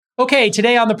Okay,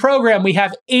 today on the program, we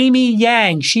have Amy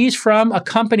Yang. She's from a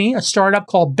company, a startup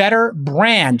called Better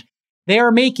Brand. They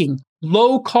are making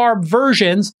low-carb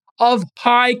versions of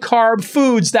high-carb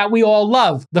foods that we all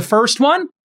love. The first one,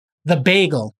 the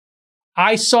bagel.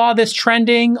 I saw this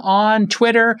trending on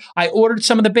Twitter. I ordered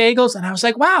some of the bagels, and I was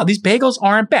like, wow, these bagels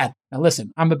aren't bad. Now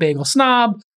listen, I'm a bagel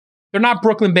snob. They're not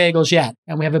Brooklyn bagels yet.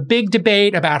 And we have a big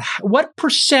debate about what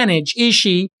percentage is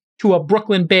she to a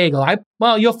Brooklyn bagel.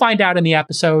 Well, you'll find out in the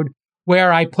episode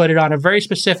where I put it on a very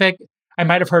specific. I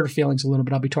might have hurt her feelings a little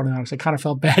bit. I'll be totally honest. I kind of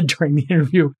felt bad during the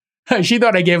interview. She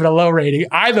thought I gave it a low rating.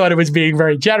 I thought it was being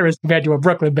very generous compared to a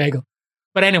Brooklyn bagel.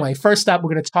 But anyway, first up, we're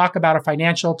going to talk about a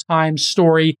Financial Times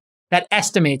story that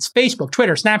estimates Facebook,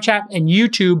 Twitter, Snapchat, and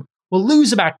YouTube will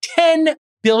lose about $10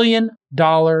 billion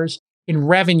in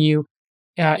revenue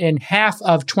in half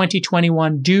of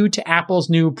 2021 due to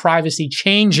Apple's new privacy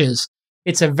changes.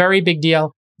 It's a very big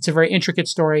deal. It's a very intricate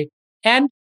story. And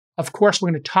of course, we're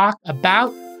going to talk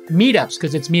about meetups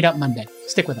because it's Meetup Monday.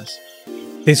 Stick with us.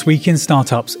 This Week in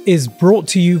Startups is brought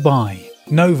to you by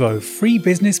Novo Free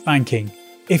Business Banking.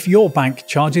 If your bank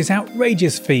charges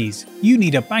outrageous fees, you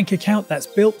need a bank account that's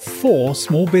built for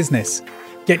small business.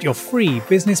 Get your free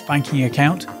business banking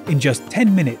account in just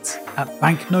 10 minutes at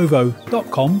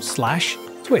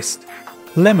banknovo.com/twist.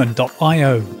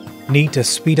 Lemon.io. Need to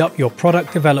speed up your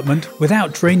product development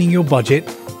without draining your budget?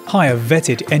 Hire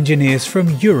vetted engineers from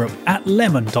Europe at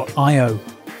lemon.io.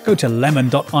 Go to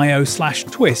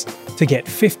lemon.io/twist to get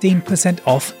 15%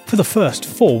 off for the first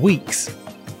 4 weeks.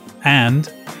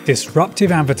 And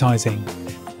Disruptive Advertising.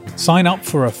 Sign up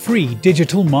for a free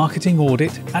digital marketing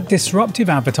audit at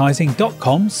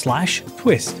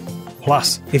disruptiveadvertising.com/twist.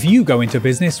 Plus, if you go into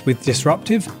business with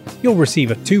Disruptive, you'll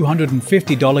receive a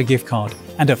 $250 gift card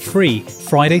and a free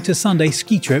Friday to Sunday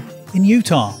ski trip in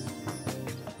Utah.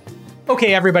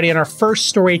 Okay, everybody, in our first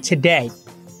story today,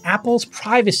 Apple's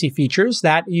privacy features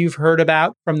that you've heard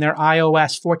about from their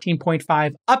iOS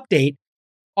 14.5 update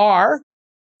are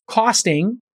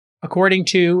costing, according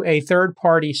to a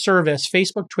third-party service,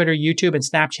 Facebook, Twitter, YouTube, and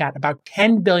Snapchat, about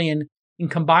 $10 billion in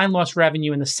combined lost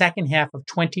revenue in the second half of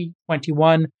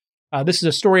 2021. This is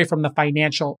a story from the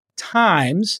Financial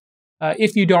Times.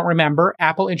 If you don't remember,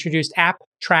 Apple introduced app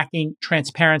tracking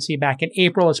transparency back in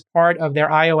April as part of their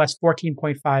iOS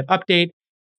 14.5 update.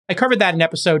 I covered that in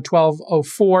episode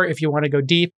 1204 if you want to go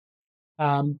deep.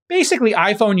 Basically,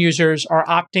 iPhone users are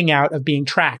opting out of being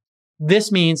tracked.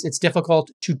 This means it's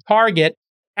difficult to target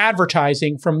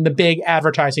advertising from the big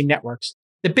advertising networks.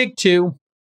 The big two,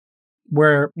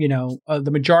 where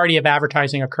the majority of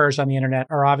advertising occurs on the internet,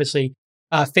 are obviously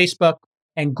Facebook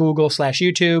and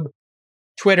Google/YouTube.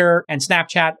 Twitter and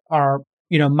Snapchat are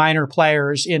minor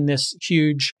players in this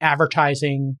huge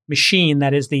advertising machine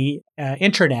that is the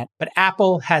internet. But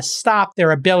Apple has stopped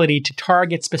their ability to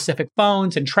target specific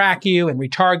phones and track you and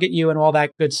retarget you and all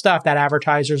that good stuff that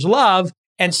advertisers love.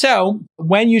 And so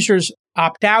when users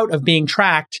opt out of being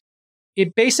tracked,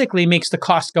 it basically makes the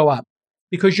cost go up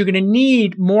because you're going to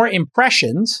need more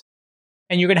impressions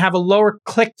and you're going to have a lower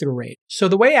click-through rate. So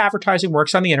the way advertising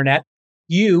works on the internet,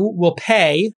 you will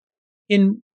pay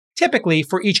typically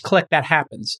for each click that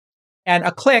happens. And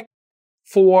a click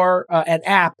for an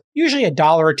app, usually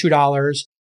 $1 or $2,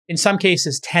 in some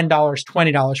cases $10,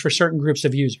 $20 for certain groups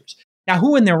of users. Now,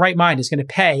 who in their right mind is going to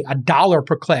pay $1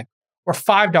 per click or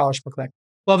 $5 per click?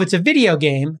 Well, if it's a video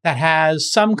game that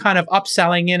has some kind of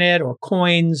upselling in it or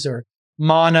coins or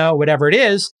mana, whatever it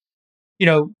is,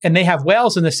 and they have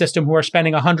whales in the system who are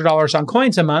spending $100 on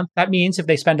coins a month, that means if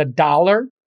they spend $1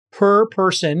 per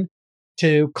person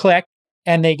to click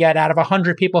and they get out of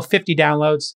 100 people 50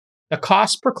 downloads, the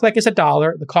cost per click is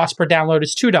 $1, the cost per download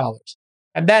is $2.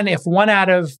 And then if 1 out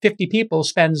of 50 people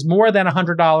spends more than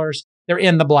 $100, they're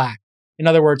in the black. In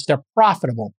other words, they're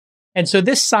profitable. And so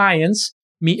this science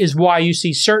is why you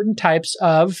see certain types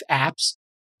of apps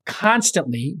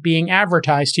constantly being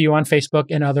advertised to you on Facebook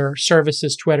and other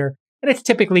services, Twitter. And it's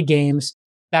typically games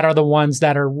that are the ones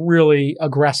that are really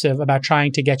aggressive about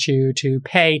trying to get you to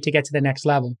pay to get to the next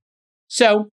level.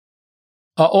 So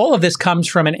all of this comes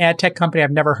from an ad tech company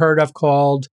I've never heard of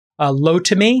called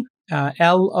Lotame,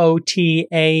 Lotame.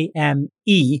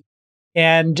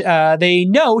 And they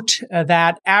note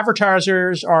that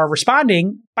advertisers are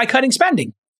responding by cutting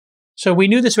spending. So we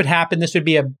knew this would happen. This would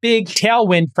be a big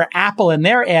tailwind for Apple and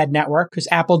their ad network because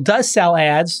Apple does sell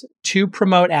ads to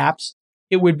promote apps.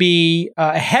 It would be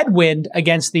a headwind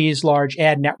against these large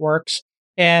ad networks.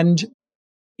 And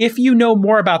if you know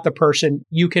more about the person,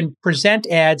 you can present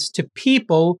ads to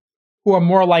people who are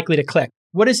more likely to click.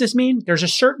 What does this mean? There's a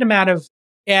certain amount of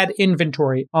ad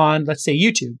inventory on, let's say,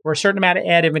 YouTube, or a certain amount of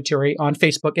ad inventory on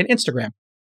Facebook and Instagram.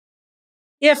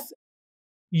 If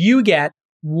you get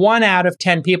 1 out of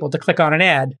 10 people to click on an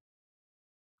ad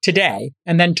today,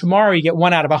 and then tomorrow you get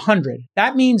 1 out of 100,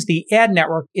 that means the ad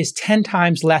network is 10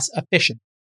 times less efficient.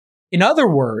 In other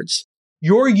words,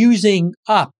 you're using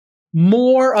up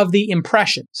more of the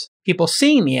impressions, people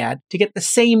seeing the ad, to get the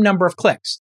same number of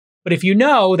clicks. But if you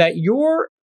know that your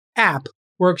app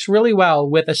works really well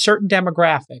with a certain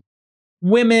demographic,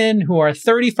 women who are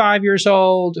 35 years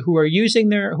old, who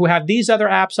have these other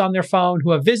apps on their phone,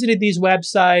 who have visited these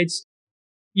websites,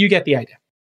 you get the idea.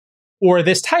 Or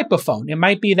this type of phone. It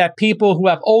might be that people who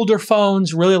have older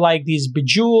phones really like these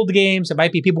Bejeweled games. It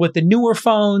might be people with the newer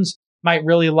phones might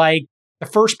really like the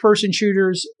first-person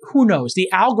shooters. Who knows?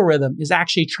 The algorithm is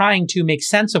actually trying to make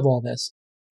sense of all this.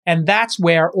 And that's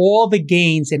where all the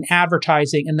gains in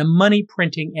advertising and the money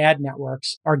printing ad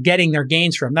networks are getting their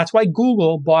gains from. That's why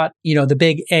Google bought, the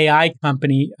big AI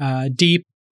company,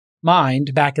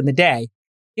 DeepMind, back in the day.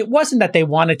 It wasn't that they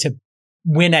wanted to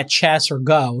win at chess or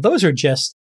Go. Those are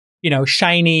just,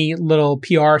 shiny little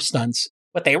PR stunts.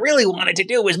 What they really wanted to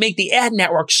do was make the ad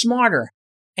network smarter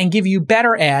and give you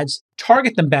better ads,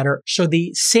 target them better, so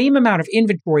the same amount of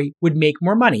inventory would make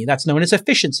more money. That's known as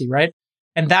efficiency, right?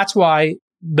 And that's why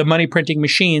the money printing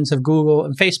machines of Google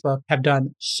and Facebook have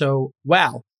done so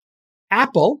well.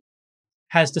 Apple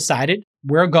has decided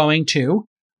we're going to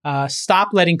stop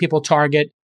letting people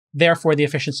target, therefore the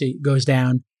efficiency goes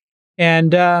down.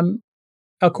 And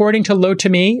according to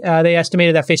Lotame, they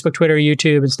estimated that Facebook, Twitter,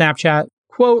 YouTube, and Snapchat,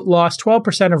 quote, lost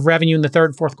 12% of revenue in the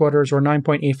third and fourth quarters, or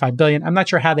 $9.85 billion. I'm not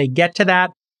sure how they get to that.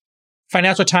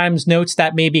 Financial Times notes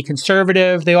that may be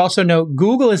conservative. They also note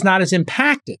Google is not as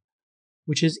impacted,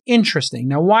 which is interesting.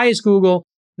 Now, why is Google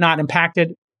not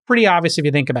impacted? Pretty obvious if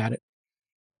you think about it.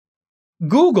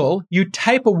 Google, you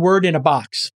type a word in a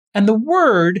box, and the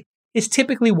word is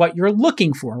typically what you're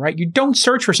looking for, right? You don't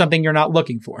search for something you're not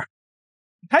looking for.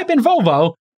 Type in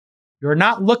Volvo, you're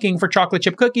not looking for chocolate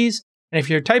chip cookies. And if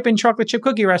you're typing chocolate chip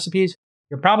cookie recipes,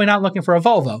 you're probably not looking for a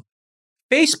Volvo.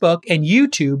 Facebook and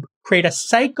YouTube create a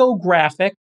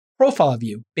psychographic profile of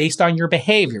you based on your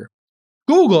behavior.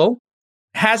 Google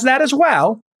has that as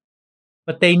well,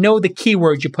 but they know the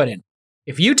keywords you put in.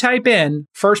 If you type in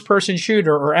first-person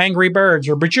shooter or Angry Birds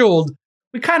or Bejeweled,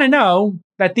 we kind of know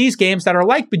that these games that are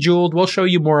like Bejeweled will show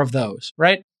you more of those,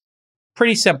 right?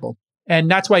 Pretty simple.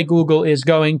 And that's why Google is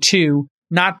going to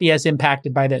not be as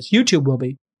impacted by this. YouTube will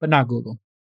be, but not Google.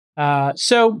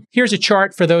 So here's a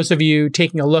chart for those of you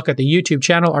taking a look at the YouTube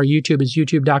channel. Our YouTube is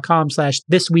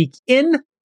youtube.com/thisweekin.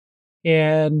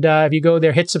 And if you go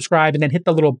there, hit subscribe and then hit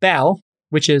the little bell,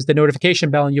 which is the notification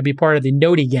bell, and you'll be part of the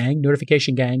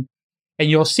notification gang. And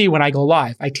you'll see when I go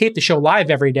live. I tape the show live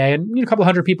every day, and a couple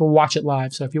hundred people watch it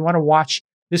live. So if you want to watch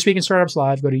This Week in Startups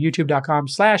live, go to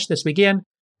youtube.com/thisweekin.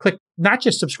 Click not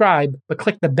just subscribe, but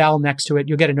click the bell next to it.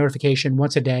 You'll get a notification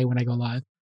once a day when I go live,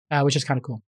 which is kind of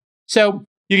cool. So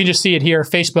you can just see it here.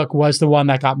 Facebook was the one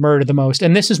that got murdered the most.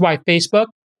 And this is why Facebook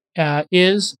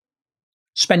is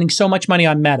spending so much money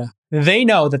on Meta. They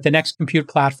know that the next compute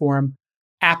platform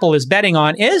Apple is betting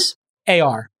on is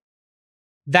AR.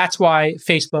 That's why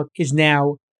Facebook is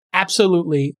now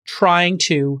absolutely trying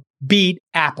to beat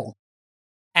Apple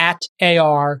at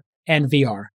AR and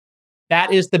VR.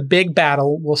 That is the big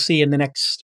battle we'll see in the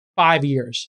next 5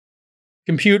 years.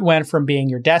 Compute went from being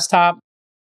your desktop,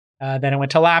 then it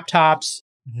went to laptops,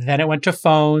 then it went to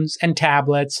phones and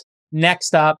tablets.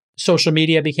 Next up, social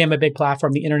media became a big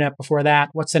platform, the internet before that.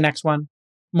 What's the next one?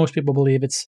 Most people believe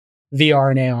it's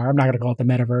VR and AR. I'm not going to call it the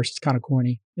metaverse. It's kind of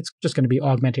corny. It's just going to be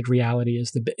augmented reality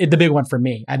is the big one for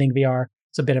me. I think VR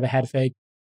is a bit of a head fake.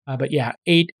 But yeah,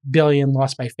 8 billion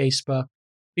lost by Facebook.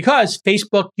 Because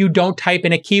Facebook, you don't type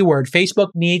in a keyword. Facebook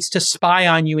needs to spy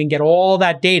on you and get all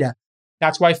that data.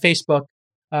 That's why Facebook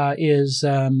is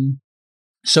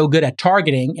so good at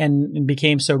targeting and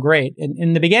became so great. And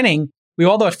in the beginning, we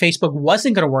all thought Facebook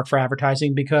wasn't going to work for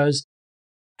advertising because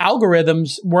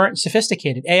algorithms weren't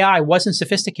sophisticated. AI wasn't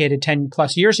sophisticated 10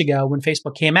 plus years ago when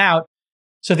Facebook came out.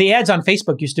 So the ads on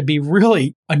Facebook used to be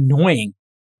really annoying.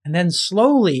 And then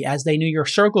slowly, as they knew your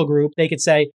circle group, they could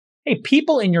say, hey,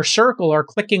 people in your circle are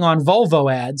clicking on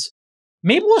Volvo ads.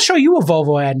 Maybe we'll show you a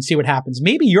Volvo ad and see what happens.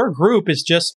 Maybe your group is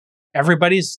just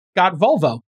everybody's got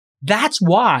Volvo. That's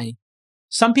why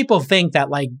some people think that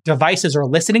like devices are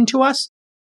listening to us.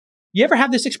 You ever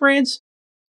have this experience?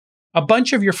 A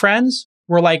bunch of your friends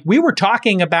were like, we were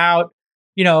talking about,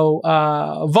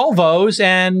 Volvos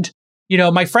and,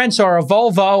 my friend saw a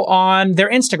Volvo on their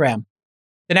Instagram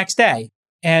the next day.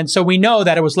 And so we know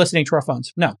that it was listening to our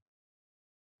phones. No.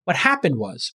 What happened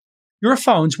was your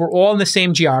phones were all in the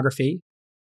same geography.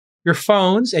 Your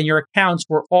phones and your accounts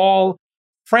were all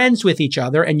friends with each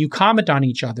other and you comment on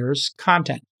each other's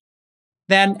content.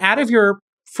 Then out of your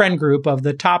friend group of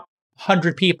the top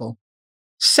 100 people,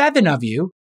 7 of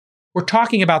you were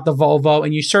talking about the Volvo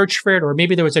and you searched for it, or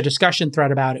maybe there was a discussion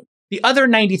thread about it. The other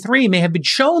 93 may have been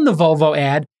shown the Volvo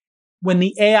ad when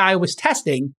the AI was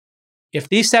testing if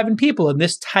these 7 people in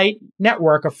this tight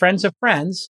network of friends,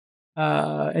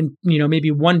 and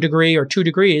maybe 1 degree or 2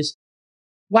 degrees,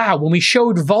 wow, when we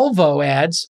showed Volvo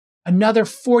ads, another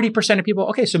 40% of people,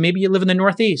 okay, so maybe you live in the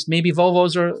Northeast, maybe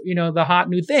Volvos are, the hot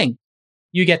new thing.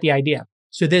 You get the idea.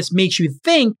 So this makes you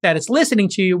think that it's listening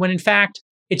to you when in fact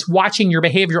it's watching your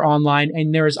behavior online,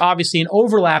 and there is obviously an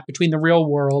overlap between the real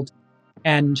world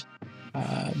and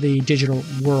the digital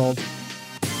world.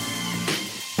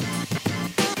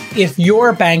 If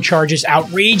your bank charges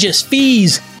outrageous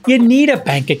fees, you need a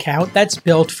bank account that's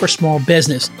built for small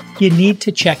business. You need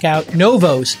to check out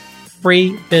Novo's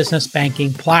free business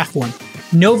banking platform.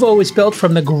 Novo is built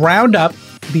from the ground up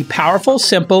to be powerful,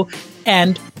 simple,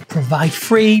 and provide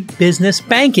free business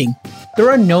banking. There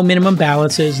are no minimum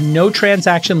balances, no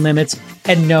transaction limits,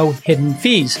 and no hidden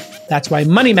fees. That's why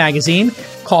Money Magazine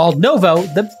called Novo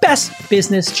the best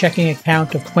business checking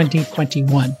account of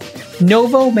 2021.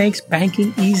 Novo makes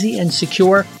banking easy and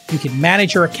secure. You can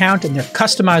manage your account in their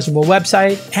customizable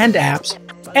website and apps.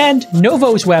 And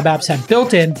Novo's web apps have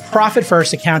built-in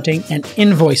profit-first accounting and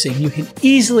invoicing. You can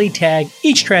easily tag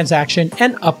each transaction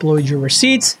and upload your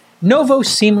receipts. Novo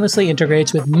seamlessly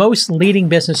integrates with most leading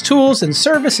business tools and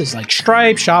services like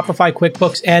Stripe, Shopify,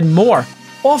 QuickBooks, and more,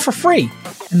 all for free.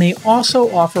 And they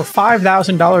also offer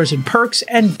 $5,000 in perks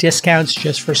and discounts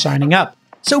just for signing up.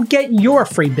 So get your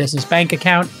free business bank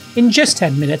account in just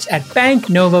 10 minutes at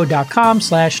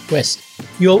banknovo.com/twist.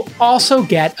 You'll also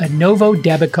get a Novo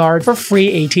debit card for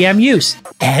free ATM use.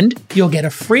 And you'll get a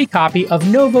free copy of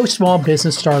Novo Small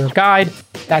Business Starter Guide.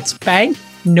 That's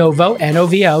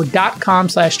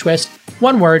banknovo.com/twist.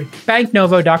 One word,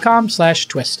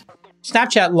 banknovo.com/twist.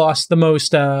 Snapchat lost the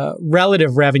most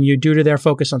relative revenue due to their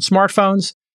focus on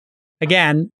smartphones.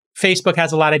 Again, Facebook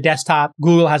has a lot of desktop.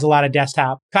 Google has a lot of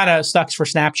desktop. Kind of sucks for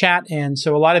Snapchat. And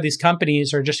so a lot of these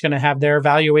companies are just going to have their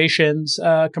valuations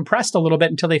compressed a little bit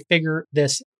until they figure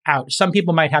this out. Some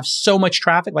people might have so much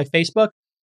traffic like Facebook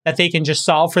that they can just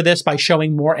solve for this by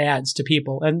showing more ads to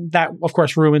people. And that, of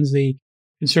course, ruins the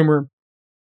consumer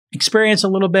experience a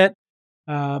little bit.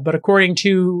 But according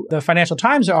to the Financial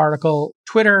Times article,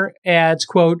 Twitter ads,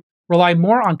 quote, rely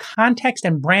more on context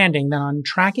and branding than on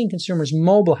tracking consumers'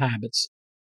 mobile habits.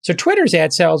 So Twitter's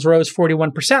ad sales rose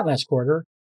 41% last quarter.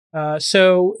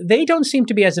 So they don't seem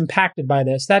to be as impacted by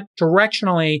this. That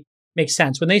directionally makes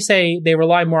sense. When they say they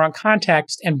rely more on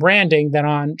context and branding than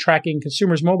on tracking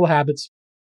consumers' mobile habits,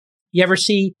 you ever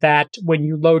see that when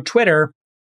you load Twitter,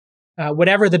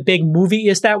 whatever the big movie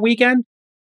is that weekend,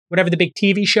 whatever the big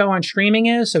TV show on streaming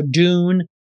is, so Dune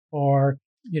or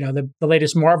the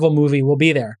latest Marvel movie will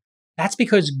be there. That's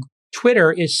because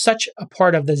Twitter is such a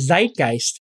part of the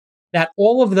zeitgeist that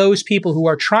all of those people who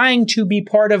are trying to be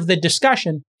part of the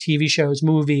discussion, TV shows,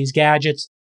 movies, gadgets,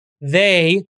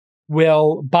 they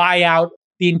will buy out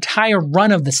the entire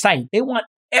run of the site. They want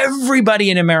everybody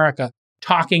in America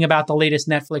talking about the latest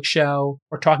Netflix show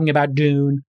or talking about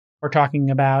Dune or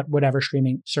talking about whatever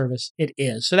streaming service it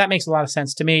is. So that makes a lot of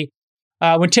sense to me.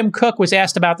 When Tim Cook was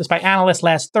asked about this by analysts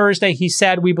last Thursday, he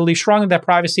said, "We believe strongly that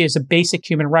privacy is a basic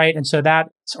human right. And so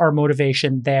that's our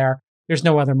motivation there. There's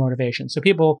no other motivation." So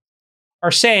people are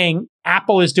saying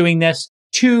Apple is doing this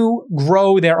to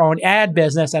grow their own ad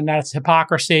business, and that's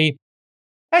hypocrisy.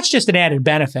 That's just an added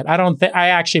benefit. I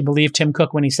actually believe Tim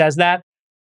Cook when he says that.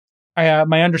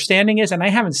 My understanding is, and I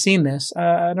haven't seen this,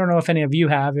 I don't know if any of you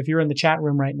have. If you're in the chat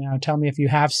room right now, tell me if you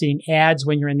have seen ads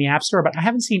when you're in the App Store, but I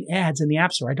haven't seen ads in the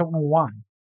App Store. I don't know why.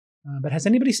 But has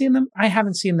anybody seen them? I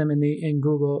haven't seen them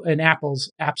in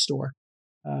Apple's App Store.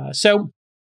 So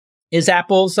is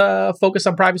Apple's focus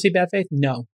on privacy bad faith?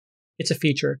 No, it's a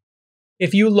feature.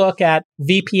 If you look at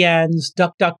VPNs,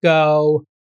 DuckDuckGo,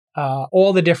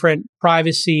 all the different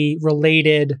privacy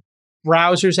related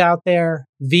browsers out there,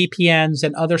 VPNs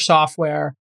and other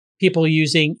software, people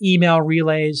using email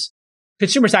relays.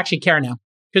 Consumers actually care now.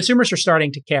 Consumers are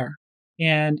starting to care.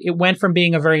 And it went from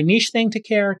being a very niche thing to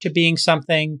care to being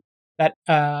something that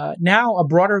now a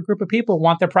broader group of people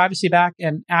want their privacy back.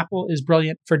 And Apple is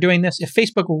brilliant for doing this. If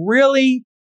Facebook really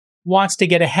wants to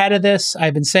get ahead of this,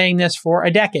 I've been saying this for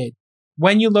a decade.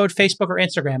 When you load Facebook or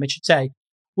Instagram, it should say,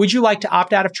 would you like to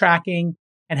opt out of tracking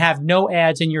and have no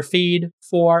ads in your feed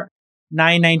for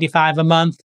 $9.95 a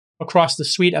month across the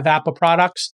suite of Apple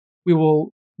products? We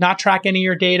will not track any of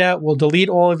your data. We'll delete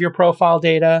all of your profile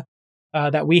data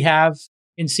that we have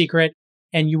in secret,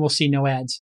 and you will see no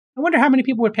ads. I wonder how many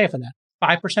people would pay for that.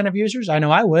 5% of users? I know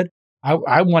I would.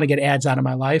 I want to get ads out of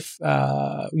my life,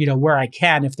 where I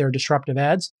can if they're disruptive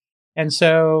ads. And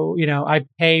so, I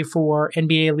pay for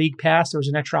NBA League Pass. There was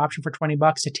an extra option for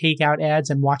 $20 to take out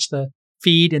ads and watch the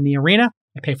feed in the arena.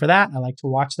 I pay for that. I like to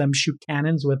watch them shoot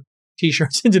cannons with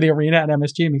t-shirts into the arena at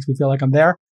MSG. It makes me feel like I'm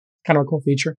there. Kind of a cool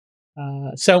feature.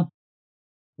 So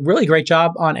really great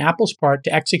job on Apple's part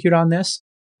to execute on this.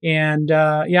 And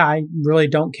I really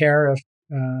don't care if,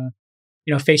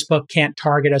 Facebook can't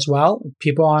target as well.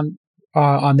 People on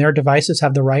their devices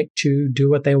have the right to do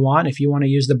what they want. If you want to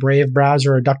use the Brave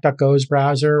browser or DuckDuckGo's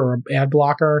browser or ad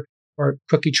blocker or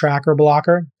cookie tracker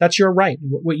blocker, that's your right.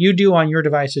 What you do on your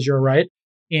device is your right.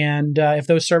 And if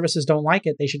those services don't like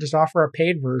it, they should just offer a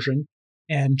paid version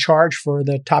and charge for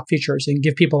the top features and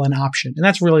give people an option. And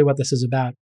that's really what this is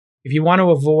about. If you want to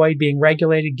avoid being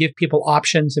regulated, give people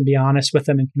options and be honest with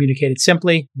them and communicate it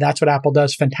simply. That's what Apple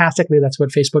does fantastically. That's what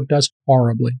Facebook does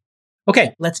horribly.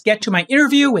 Okay, let's get to my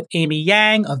interview with Amy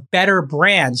Yang of Better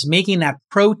Brands, making that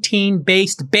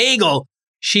protein-based bagel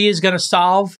she is going to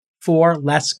solve for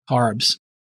less carbs.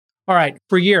 All right,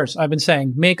 for years, I've been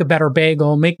saying, make a better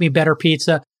bagel, make me better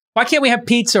pizza. Why can't we have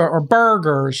pizza or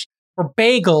burgers or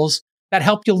bagels that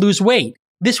help you lose weight?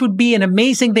 This would be an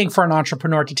amazing thing for an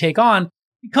entrepreneur to take on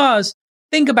because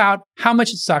think about how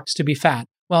much it sucks to be fat.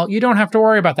 Well, you don't have to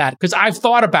worry about that because I've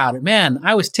thought about it. Man,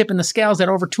 I was tipping the scales at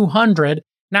over 200.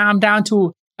 Now I'm down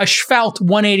to a svelte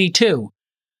 182.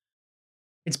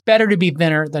 It's better to be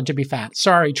thinner than to be fat.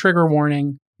 Sorry, trigger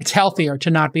warning. It's healthier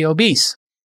to not be obese.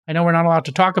 I know we're not allowed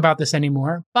to talk about this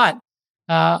anymore, but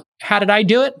how did I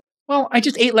do it? Well, I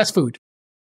just ate less food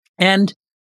and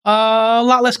a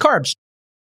lot less carbs.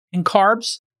 And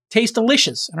carbs taste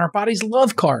delicious, and our bodies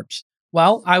love carbs.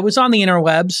 Well, I was on the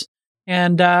interwebs,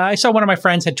 and I saw one of my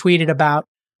friends had tweeted about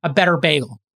a better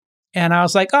bagel. And I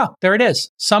was like, oh, there it is.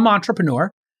 Some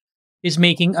entrepreneur is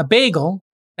making a bagel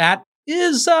that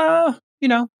is,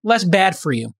 less bad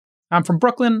for you. I'm from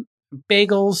Brooklyn.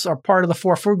 Bagels are part of the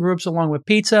 4 food groups along with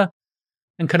pizza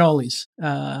and cannolis.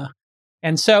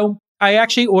 And so I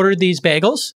actually ordered these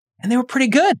bagels and they were pretty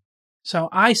good. So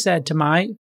I said to my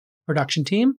production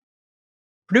team,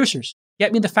 producers,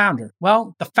 get me the founder.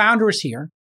 Well, the founder is here.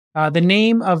 The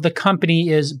name of the company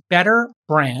is Better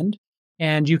Brand,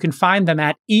 and you can find them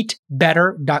at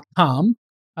eatbetter.com,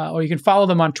 or you can follow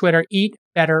them on Twitter,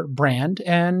 eatbetterbrand.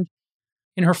 And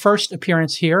in her first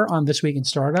appearance here on This Week in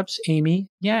Startups, Amy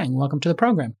Yang, welcome to the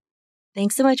program.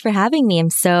 Thanks so much for having me. I'm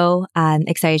so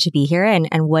excited to be here, and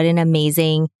what an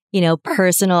amazing,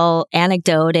 personal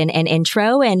anecdote and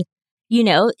intro, and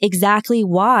exactly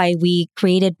why we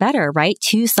created Better, right?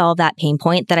 To solve that pain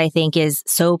point that I think is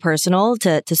so personal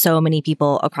to so many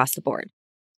people across the board.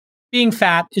 Being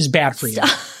fat is bad for you.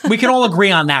 We can all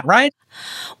agree on that, right?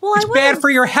 Well, it's bad for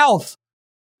your health.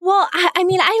 Well,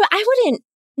 I wouldn't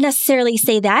necessarily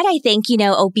say that. I think,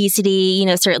 obesity,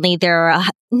 certainly there are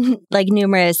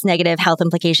numerous negative health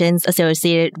implications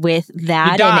associated with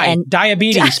that. You die. And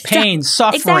diabetes, pain,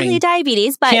 suffering. Exactly,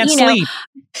 diabetes. But, can't sleep.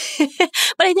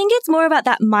 But I think it's more about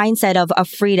that mindset of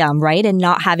freedom, right? And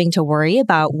not having to worry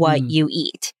about what you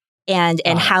eat and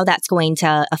how that's going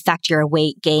to affect your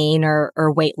weight gain or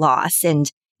weight loss.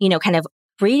 And, kind of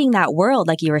creating that world,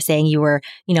 like you were saying, you were,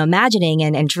 imagining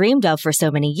and dreamed of for so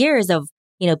many years of,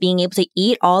 being able to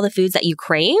eat all the foods that you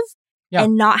crave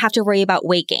and not have to worry about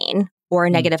weight gain or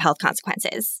negative health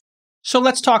consequences. So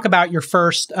let's talk about your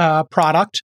first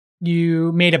product.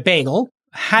 You made a bagel.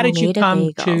 How did you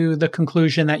come to the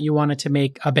conclusion that you wanted to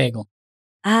make a bagel?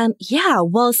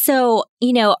 Well, so,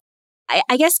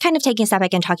 I guess kind of taking a step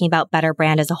back and talking about Better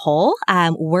Brand as a whole,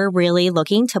 we're really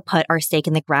looking to put our stake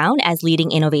in the ground as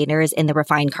leading innovators in the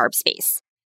refined carb space,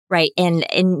 right? And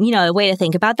a way to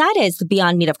think about that is the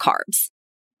Beyond Meat of carbs.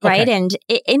 Right. Okay.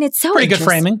 And it's so pretty good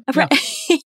framing. Yeah.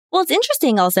 Well, it's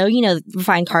interesting also,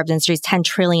 refined carbs industry is $10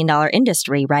 trillion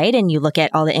industry, right? And you look at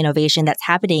all the innovation that's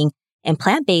happening in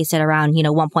plant-based at around,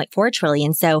 1.4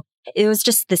 trillion. So it was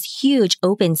just this huge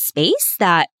open space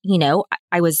that,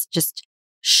 I was just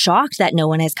shocked that no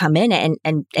one has come in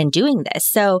and doing this.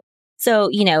 So,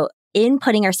 in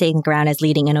putting our stake in the ground as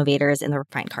leading innovators in the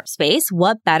refined carb space,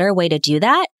 what better way to do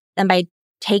that than by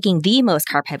taking the most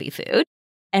carb-heavy food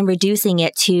and reducing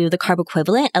it to the carb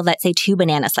equivalent of, let's say, 2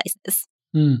 banana slices.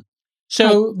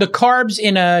 So the carbs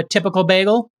in a typical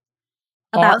bagel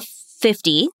about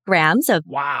 50 grams of...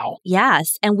 Wow.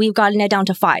 Yes. And we've gotten it down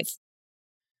to 5.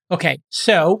 Okay.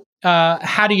 So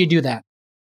how do you do that?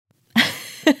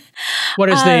 What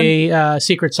is the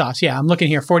secret sauce? Yeah, I'm looking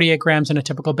here. 48 grams in a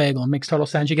typical bagel. Makes total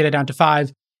sense. You get it down to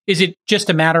 5. Is it just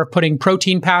a matter of putting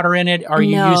protein powder in it? Are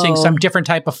you using some different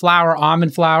type of flour,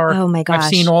 almond flour? Oh my gosh. I've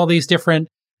seen all these different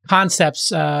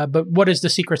concepts, but what is the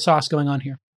secret sauce going on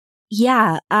here?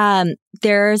 Yeah,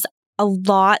 there's a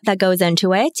lot that goes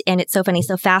into it. And it's so funny.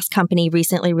 So Fast Company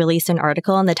recently released an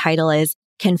article and the title is,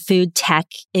 Can Food Tech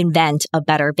Invent a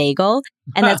Better Bagel?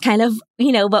 And that's kind of,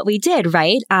 what we did,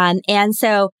 right? And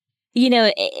so,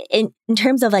 in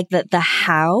terms of like the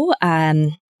how,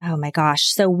 oh my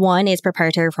gosh. So one is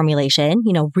proprietary formulation,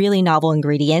 really novel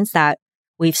ingredients that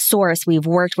we've sourced, we've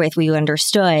worked with, we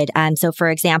understood. So for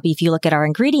example, if you look at our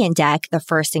ingredient deck, the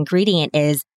first ingredient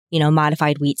is,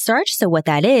 modified wheat starch. So what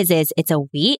that is it's a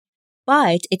wheat,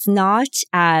 but it's not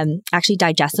actually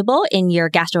digestible in your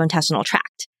gastrointestinal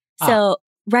tract. So,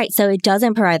 right. So it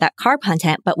doesn't provide that carb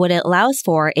content, but what it allows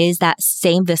for is that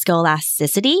same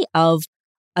viscoelasticity of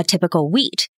a typical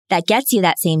wheat that gets you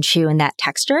that same chew and that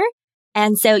texture.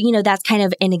 And so, that's kind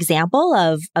of an example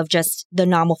of just the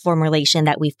novel formulation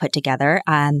that we've put together.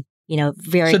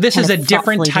 Very. So this is a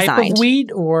different type designed. of wheat,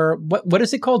 or what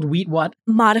is it called? Wheat what?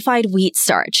 Modified wheat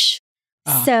starch.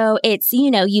 So it's,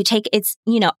 it's,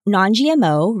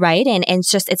 non-GMO, right? And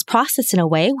it's processed in a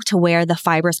way to where the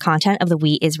fibrous content of the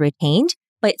wheat is retained,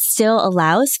 but still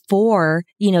allows for,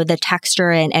 the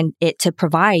texture and it to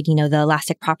provide, the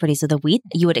elastic properties of the wheat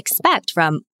that you would expect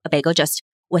from a bagel just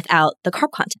without the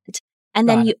carb content. And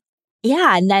then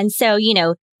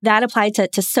that applied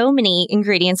to so many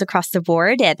ingredients across the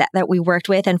board that we worked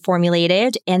with and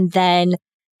formulated. And then,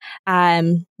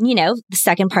 the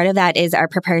second part of that is our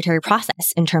proprietary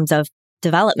process in terms of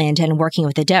development and working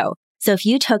with the dough. So if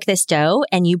you took this dough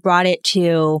and you brought it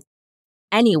to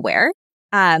anywhere,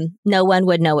 no one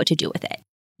would know what to do with it.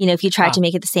 If you tried to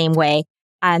make it the same way.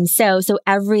 So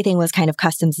everything was kind of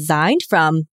custom designed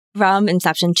from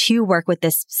inception to work with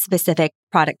this specific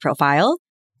product profile.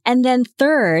 And then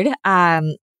third,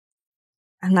 I'm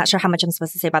not sure how much I'm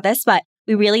supposed to say about this, but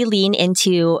we really lean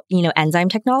into, enzyme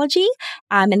technology,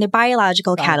 and they're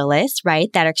biological catalysts,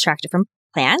 right, that are extracted from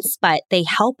plants, but they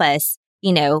help us,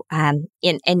 and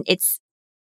it's,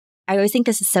 I always think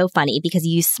this is so funny because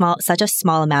you use such a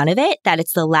small amount of it that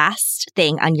it's the last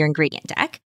thing on your ingredient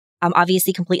deck.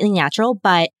 Obviously completely natural,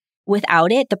 but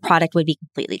without it, the product would be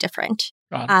completely different.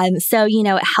 So,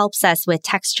 it helps us with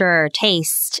texture,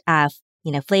 taste,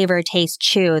 flavor, taste,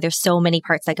 chew. There's so many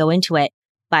parts that go into it,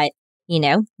 but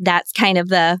that's kind of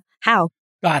the how.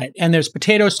 Got it. And there's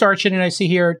potato starch in it, I see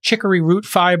here, chicory root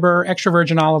fiber, extra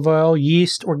virgin olive oil,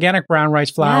 yeast, organic brown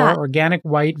rice flour, organic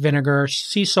white vinegar,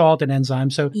 sea salt, and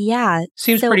enzymes. So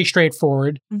seems pretty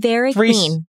straightforward. Very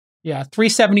clean. Yeah,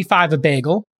 $3.75 a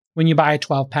bagel when you buy a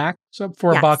 12-pack. So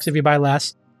 $4 if you buy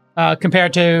less,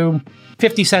 compared to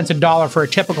 50 cents a dollar for a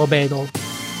typical bagel.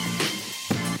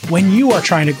 When you are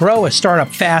trying to grow a startup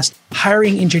fast,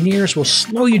 hiring engineers will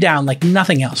slow you down like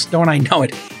nothing else. Don't I know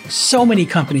it? So many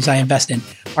companies I invest in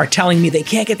are telling me they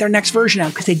can't get their next version out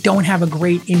because they don't have a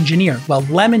great engineer. Well,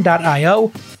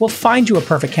 Lemon.io will find you a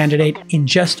perfect candidate in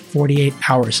just 48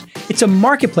 hours. It's a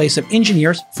marketplace of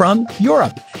engineers from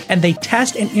Europe, and they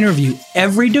test and interview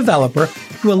every developer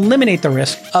to eliminate the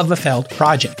risk of a failed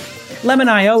project.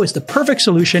 Lemon.io is the perfect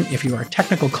solution if you are a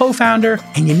technical co-founder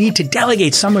and you need to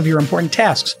delegate some of your important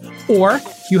tasks, or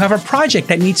you have a project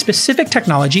that needs specific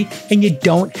technology and you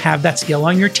don't have that skill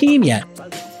on your team yet,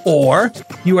 or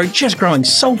you are just growing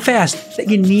so fast that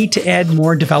you need to add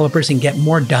more developers and get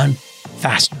more done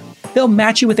faster. They'll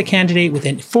match you with a candidate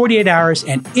within 48 hours,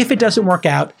 and if it doesn't work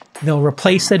out, they'll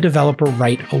replace the developer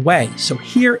right away. So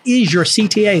here is your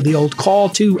CTA, the old call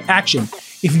to action.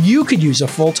 If you could use a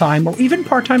full-time or even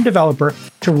part-time developer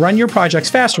to run your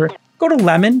projects faster, go to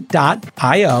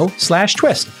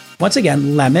lemon.io/twist. Once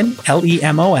again, lemon,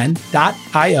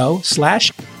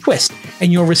 LEMON.io/twist.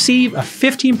 And you'll receive a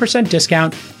 15%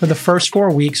 discount for the first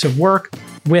 4 weeks of work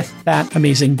with that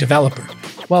amazing developer.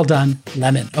 Well done,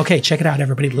 Lemon. Okay, check it out,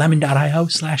 everybody.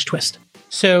 Lemon.io/twist.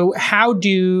 So how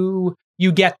do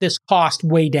you get this cost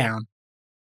way down?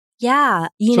 Yeah.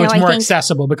 So it's more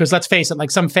accessible because let's face it, like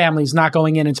some families not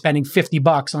going in and spending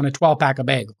 $50 on a 12-pack of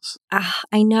bagels.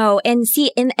 I know. And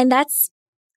see, and that's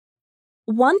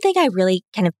one thing I really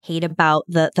kind of hate about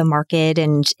the market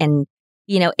and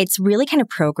it's really kind of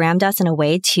programmed us in a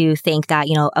way to think that,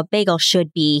 a bagel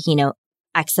should be,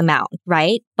 X amount,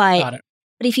 right? But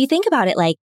if you think about it,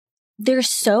 like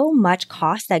there's so much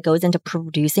cost that goes into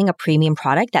producing a premium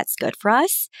product that's good for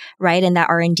us, right? And that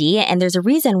R&D. And there's a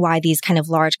reason why these kind of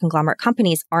large conglomerate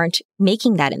companies aren't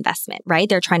making that investment, right?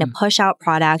 They're trying to push out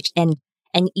product and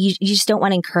you just don't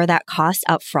want to incur that cost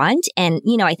up front. And,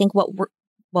 I think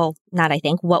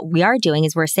what we are doing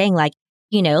is we're saying like,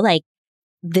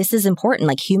 this is important.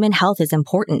 Like human health is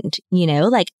important,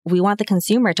 like we want the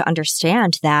consumer to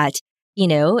understand that,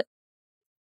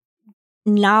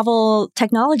 novel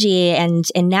technology and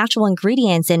natural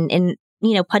ingredients and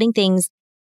putting things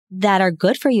that are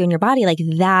good for you in your body like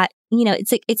that,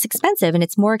 it's expensive and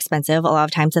it's more expensive a lot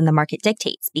of times than the market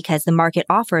dictates because the market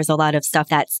offers a lot of stuff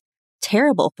that's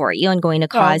terrible for you and going to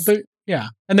cause.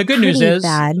 And the good news is,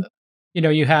 bad.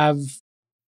 You have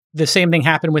the same thing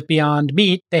happen with Beyond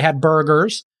Meat. They had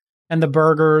burgers and the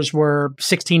burgers were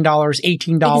 $16, $18.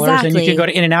 Exactly. And you could go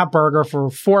to In-N-Out Burger for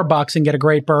 $4 and get a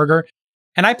great burger.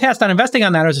 And I passed on investing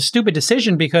on that. It was a stupid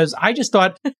decision because I just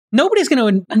thought nobody's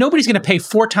going to pay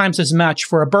 4 times as much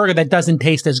for a burger that doesn't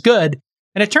taste as good.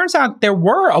 And it turns out there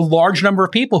were a large number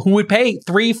of people who would pay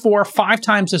 3, 4, 5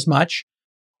 times as much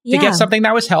to get something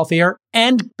that was healthier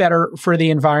and better for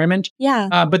the environment.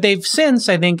 Yeah. But they've since,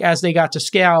 I think, as they got to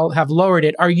scale, have lowered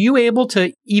it. Are you able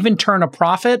to even turn a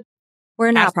profit?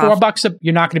 We're not at $4.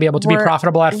 You're not going to be able to be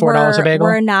profitable at $4 a bagel.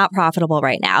 We're not profitable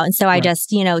right now, and so I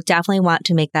just definitely want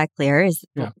to make that clear. Is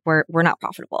we're not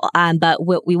profitable. But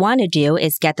what we want to do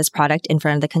is get this product in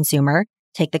front of the consumer,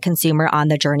 take the consumer on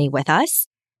the journey with us,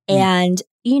 and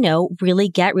really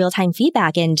get real time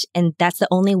feedback, and that's the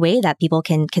only way that people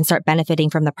can start benefiting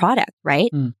from the product,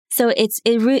 right? So it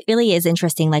really is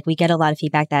interesting. Like we get a lot of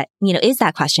feedback that is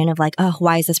that question of like, oh,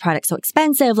 why is this product so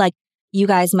expensive? Like you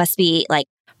guys must be like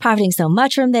profiting so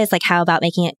much from this. Like, how about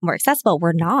making it more accessible?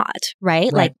 We're not,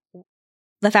 right? Like,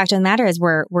 the fact of the matter is,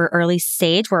 we're early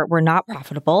stage. We're not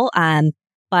profitable.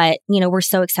 But we're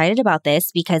so excited about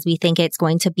this because we think it's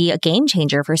going to be a game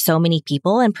changer for so many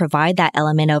people and provide that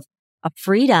element of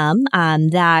freedom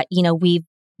that we've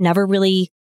never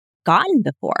really gotten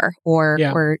before, or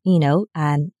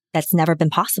that's never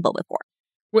been possible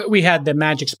before. We had the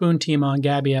Magic Spoon team on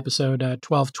Gabby episode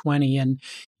 1220, and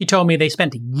he told me they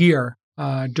spent a year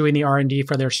doing the R&D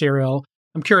for their cereal.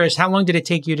 I'm curious, how long did it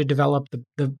take you to develop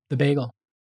the bagel?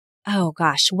 Oh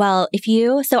gosh. Well,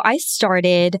 so I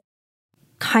started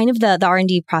kind of the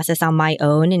R&D process on my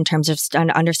own in terms of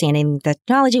understanding the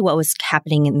technology, what was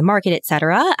happening in the market, et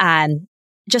cetera.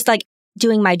 Just like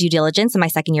doing my due diligence in my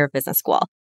second year of business school.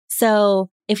 So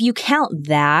if you count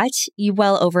that,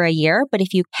 well over a year. But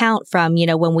if you count from,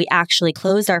 when we actually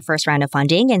closed our first round of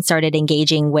funding and started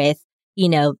engaging with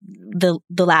the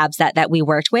labs that we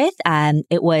worked with,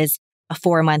 it was a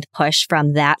 4-month push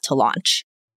from that to launch.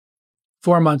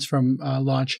 4 months from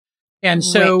launch. And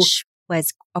so which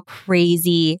was a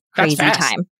crazy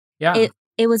time. Yeah.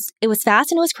 It was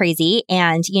fast and it was crazy.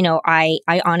 And, I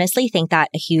honestly think that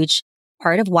a huge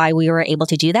part of why we were able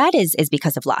to do that is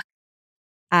because of luck.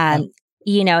 And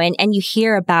you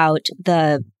hear about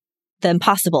the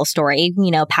impossible story,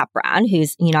 Pat Brown,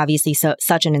 who's, obviously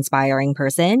such an inspiring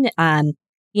person.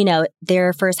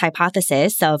 Their first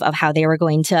hypothesis of how they were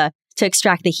going to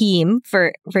extract the heme,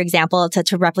 for example,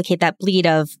 to replicate that bleed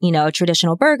of, a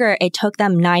traditional burger, it took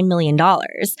them $9 million,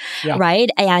 right?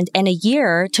 And a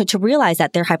year to realize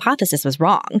that their hypothesis was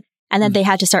wrong. And then they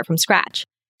had to start from scratch.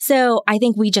 So I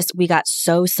think we got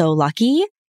so lucky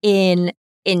in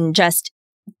just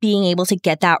being able to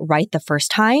get that right the first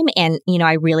time. And,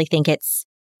 I really think it's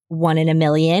 1 in a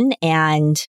million.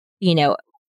 And,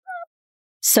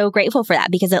 so grateful for that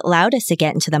because it allowed us to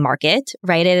get into the market,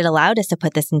 right? It allowed us to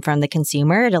put this in front of the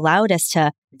consumer. It allowed us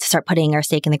to start putting our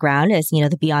stake in the ground as,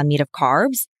 the Beyond Meat of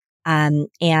carbs. And,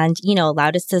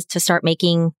 allowed us to start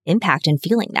making impact and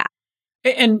feeling that.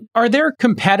 And are there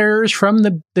competitors from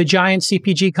the giant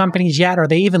CPG companies yet? Are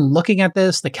they even looking at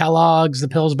this? The Kellogg's, the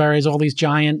Pillsbury's, all these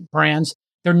giant brands?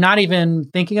 They're not even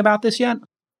thinking about this yet?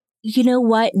 You know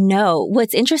what? No.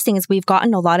 What's interesting is we've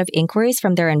gotten a lot of inquiries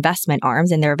from their investment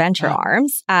arms and their venture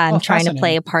arms trying to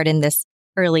play a part in this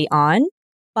early on.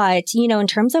 But, in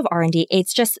terms of R&D,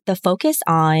 it's just the focus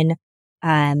on,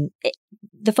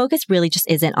 the focus really just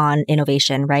isn't on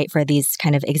innovation, right? For these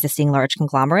kind of existing large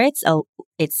conglomerates.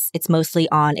 It's mostly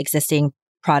on existing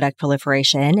product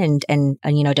proliferation and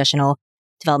additional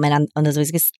development on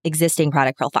those existing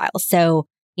product profiles. So,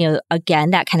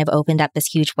 again, that kind of opened up this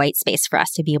huge white space for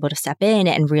us to be able to step in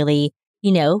and really,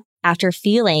 after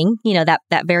feeling,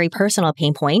 that very personal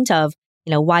pain point of,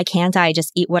 why can't I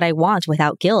just eat what I want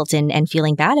without guilt and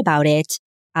feeling bad about it,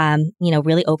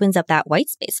 really opens up that white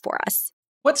space for us.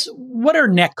 What are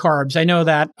net carbs? I know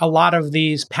that a lot of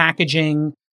these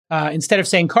packaging, instead of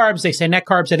saying carbs, they say net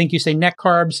carbs. I think you say net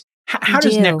carbs. How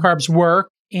does net carbs work?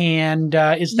 And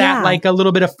is that like a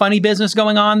little bit of funny business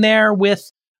going on there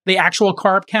with the actual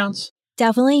carb counts?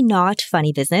 Definitely not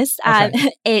funny business. Okay.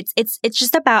 It's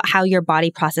just about how your body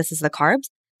processes the carbs.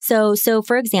 So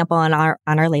for example, on our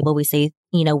label, we say,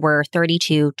 we're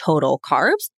 32 total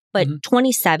carbs. but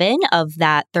 27 of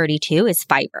that 32 is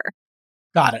fiber.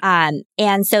 Got it.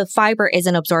 And so fiber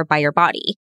isn't absorbed by your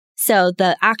body. So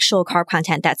the actual carb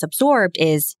content that's absorbed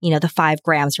is, the 5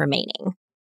 grams remaining.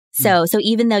 So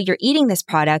even though you're eating this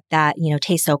product that,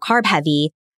 tastes so carb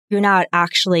heavy, you're not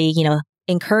actually,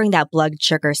 incurring that blood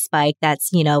sugar spike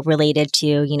that's, related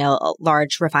to, a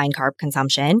large refined carb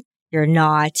consumption. You're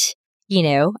not,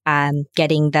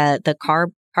 getting the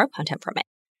carb content from it.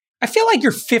 I feel like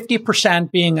you're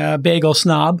 50% being a bagel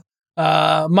snob.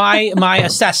 My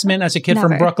assessment as a kid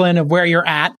from Brooklyn of where you're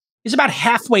at is about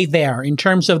halfway there in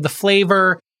terms of the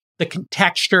flavor, the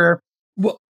texture.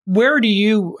 Where do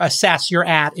you assess you're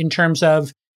at in terms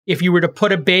of if you were to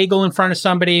put a bagel in front of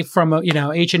somebody from a,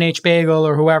 H&H Bagel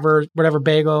or whatever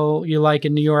bagel you like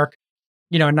in New York,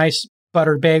 a nice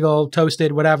buttered bagel,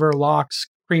 toasted, whatever, lox,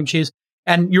 cream cheese,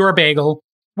 and your bagel,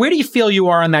 where do you feel you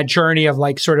are on that journey of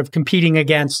like sort of competing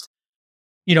against,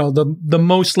 the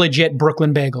most legit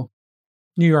Brooklyn bagel,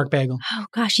 New York bagel? Oh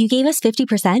gosh, you gave us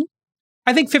 50%?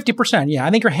 I think 50%. Yeah,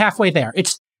 I think you're halfway there.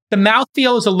 The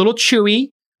mouthfeel is a little chewy,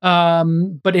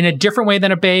 but in a different way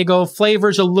than a bagel.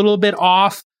 Flavor's a little bit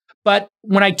off. But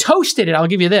when I toasted it, I'll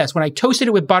give you this. When I toasted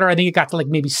it with butter, I think it got to like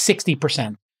maybe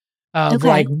 60% of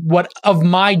of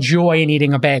my joy in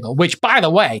eating a bagel, which by the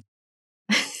way,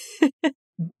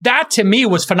 that to me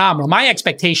was phenomenal. My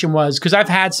expectation was, because I've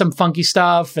had some funky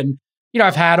stuff and,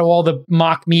 I've had all the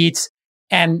mock meats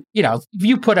and, if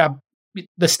you put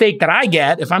the steak that I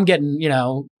get, if I'm getting,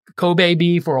 Kobe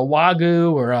beef or a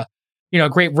Wagyu or a,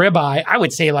 great ribeye, I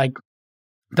would say like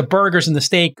the burgers and the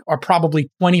steak are probably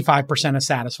 25% as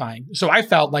satisfying. So I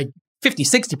felt like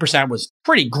 50-60% was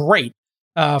pretty great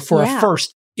for a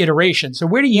first iteration. So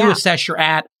where do you assess you're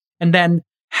at? And then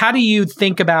how do you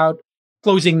think about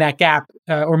closing that gap?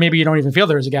 Or maybe you don't even feel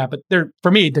there's a gap, but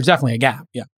for me, there's definitely a gap.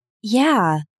 Yeah.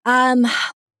 Yeah.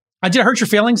 Did it hurt your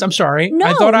feelings? I'm sorry. No,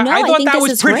 I thought that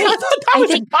was pretty. Great. I thought that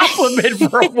was a compliment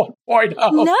for a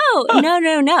 1.0.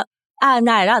 No.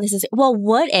 Not at all.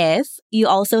 What if you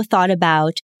also thought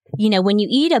about, when you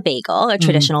eat a bagel, a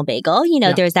traditional bagel,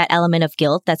 there's that element of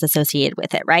guilt that's associated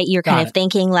with it, right? You're kind of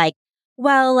thinking like,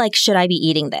 well, like, should I be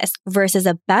eating this? Versus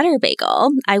a better bagel,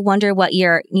 I wonder what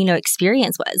your,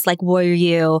 experience was. Like, were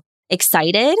you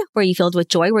excited? Were you filled with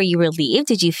joy? Were you relieved?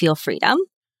 Did you feel freedom?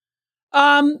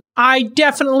 I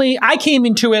came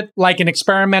into it like an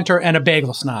experimenter and a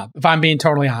bagel snob, if I'm being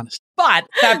totally honest. But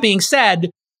that being said,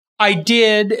 I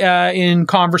did, in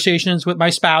conversations with my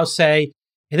spouse, say,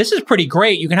 hey, this is pretty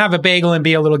great. You can have a bagel and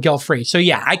be a little guilt-free. So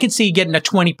yeah, I could see getting a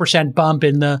 20% bump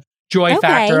in the joy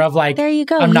factor of like, there you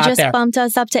go. I'm you not just there. Bumped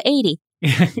us up to 80.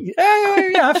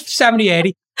 yeah, 70,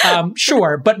 80.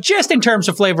 Sure. But just in terms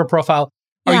of flavor profile,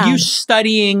 are you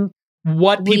studying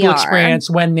what people experience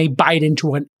when they bite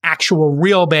into an actual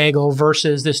real bagel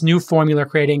versus this new formula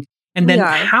creating? And then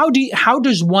how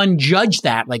does one judge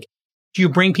that? Like, do you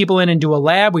bring people in and do a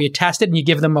lab where you test it and you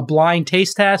give them a blind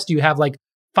taste test? Do you have like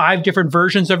 5 different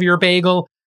versions of your bagel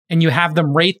and you have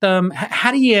them rate them?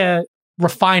 How do you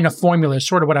refine a formula is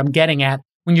sort of what I'm getting at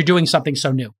when you're doing something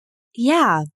so new.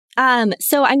 Yeah.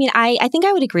 So, I mean, I think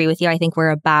I would agree with you. I think we're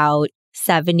about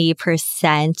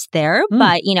 70% there.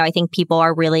 But, I think people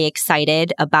are really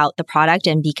excited about the product.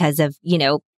 And because of,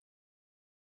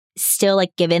 still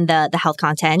like given the health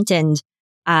content and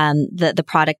the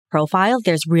product profile,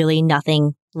 there's really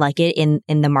nothing like it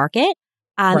in the market.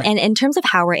 And in terms of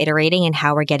how we're iterating and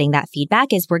how we're getting that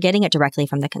feedback is we're getting it directly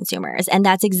from the consumers. And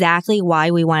that's exactly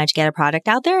why we wanted to get a product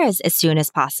out there as soon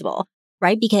as possible.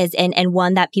 Right? Because, and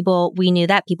one that we knew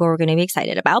that people were going to be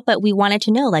excited about, but we wanted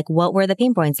to know, like, what were the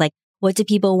pain points? Like, what do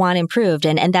people want improved?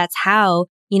 And that's how,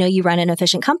 you run an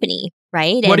efficient company,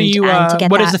 right? What is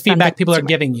the feedback people are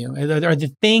giving you? Are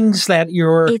the things that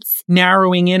you're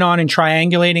narrowing in on and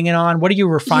triangulating in on? What are you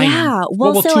refining? Yeah.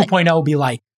 What will 2.0 be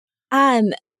like? 2.0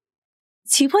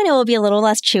 will be a little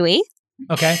less chewy.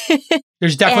 Okay.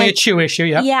 There's definitely a chew issue.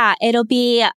 Yeah. Yeah. It'll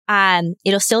be,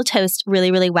 it'll still toast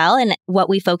really, really well. And what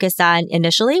we focused on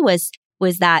initially was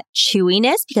that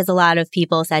chewiness, because a lot of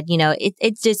people said,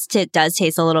 it does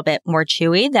taste a little bit more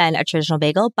chewy than a traditional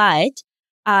bagel. But,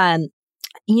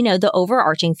 the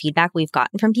overarching feedback we've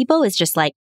gotten from people is just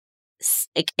like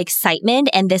excitement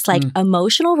and this like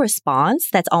emotional response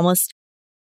that's almost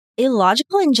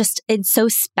illogical and it's so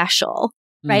special,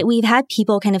 right? We've had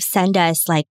people kind of send us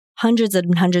like hundreds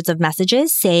and hundreds of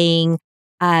messages saying,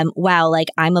 wow, like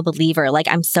I'm a believer, like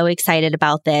I'm so excited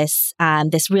about this.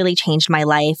 This really changed my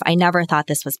life. I never thought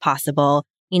this was possible.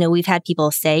 We've had people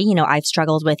say, I've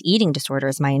struggled with eating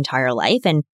disorders my entire life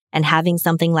and having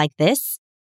something like this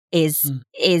is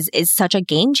such a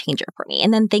game changer for me.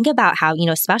 And then think about how,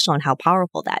 special and how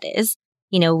powerful that is.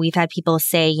 we've had people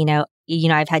say,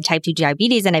 I've had type 2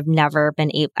 diabetes and I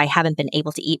haven't been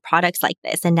able to eat products like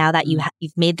this. And now that you've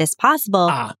made this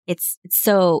possible, it's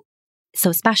so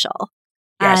special.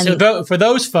 Yeah. So for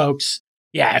those folks,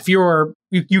 yeah, if you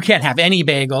can't have any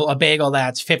bagel, a bagel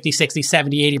that's 50, 60,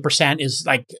 70, 80% is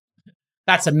like,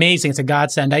 that's amazing. It's a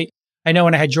godsend. I know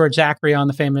when I had George Zachary on,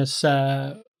 the famous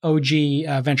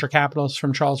OG venture capitalist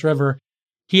from Charles River,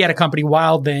 he had a company,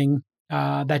 Wilding,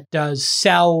 that does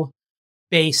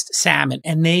cell-based salmon.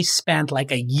 And they spent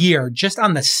like a year just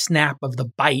on the snap of the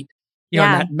bite,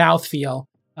 on that mouthfeel.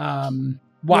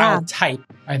 Wild Type,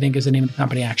 I think, is the name of the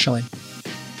company, actually.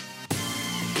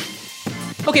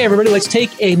 Okay, everybody, let's take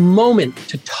a moment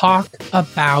to talk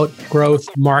about growth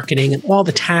marketing and all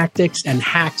the tactics and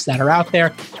hacks that are out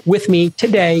there. With me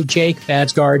today, Jake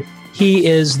Badsgaard. He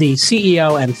is the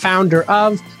CEO and founder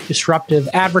of Disruptive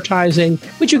Advertising,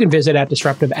 which you can visit at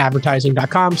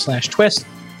disruptiveadvertising.com/twist.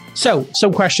 So,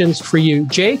 some questions for you,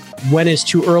 Jake. When is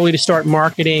too early to start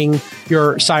marketing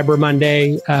your Cyber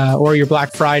Monday or your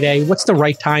Black Friday? What's the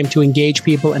right time to engage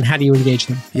people, and how do you engage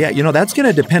them? Yeah, that's going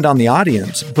to depend on the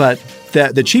audience, but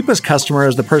the cheapest customer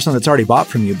is the person that's already bought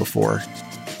from you before.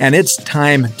 And it's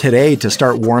time today to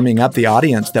start warming up the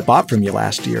audience that bought from you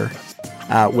last year.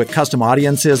 With custom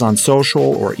audiences on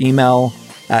social or email,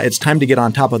 it's time to get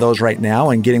on top of those right now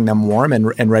and getting them warm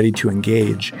and ready to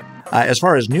engage. As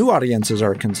far as new audiences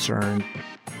are concerned,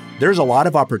 there's a lot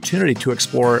of opportunity to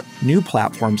explore new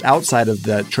platforms outside of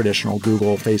the traditional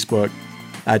Google, Facebook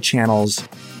channels,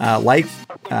 like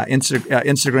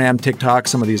Instagram, TikTok,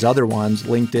 some of these other ones,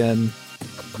 LinkedIn,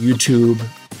 YouTube.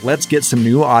 Let's get some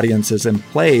new audiences in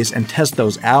place and test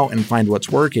those out and find what's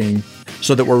working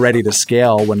so that we're ready to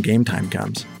scale when game time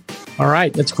comes. All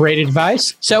right, that's great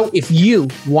advice. So if you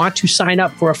want to sign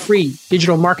up for a free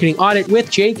digital marketing audit with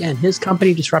Jake and his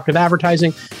company, Disruptive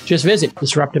Advertising, just visit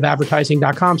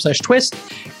disruptiveadvertising.com/twist.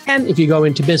 And if you go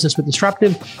into business with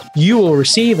Disruptive, you will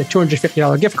receive a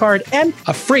 $250 gift card and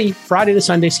a free Friday to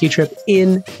Sunday ski trip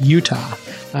in Utah.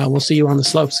 We'll see you on the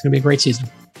slopes. It's going to be a great season.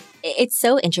 It's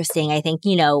so interesting. I think,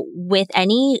 with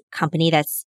any company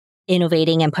that's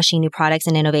innovating and pushing new products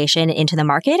and innovation into the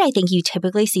market, I think you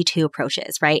typically see two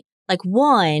approaches, right? Like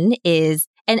one is,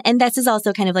 and this is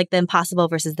also kind of like the impossible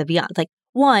versus the beyond. Like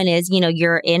one is,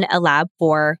 you're in a lab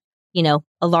for,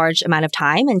 a large amount of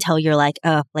time until you're like,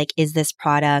 oh, like, is this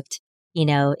product,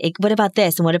 what about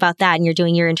this and what about that? And you're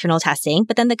doing your internal testing,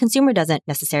 but then the consumer doesn't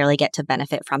necessarily get to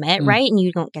benefit from it, right? And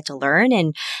you don't get to learn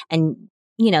and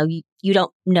you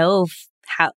don't know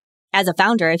how, as a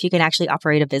founder, if you can actually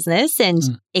operate a business and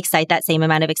excite that same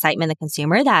amount of excitement in the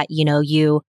consumer that,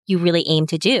 you really aim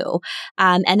to do.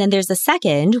 And then there's the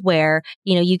second where,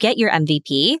 you get your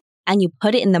MVP and you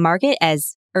put it in the market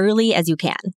as early as you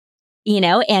can,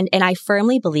 and I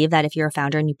firmly believe that if you're a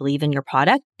founder and you believe in your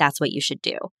product, that's what you should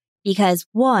do. Because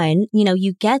one,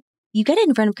 you get it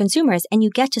in front of consumers and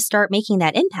you get to start making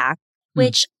that impact,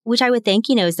 which I would think,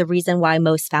 is the reason why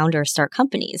most founders start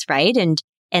companies, right? And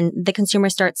the consumer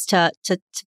starts to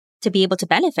be able to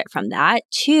benefit from that.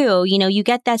 Two, you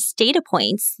get those data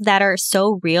points that are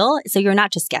so real. So you're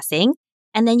not just guessing.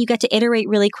 And then you get to iterate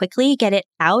really quickly, get it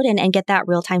out and get that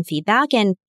real-time feedback.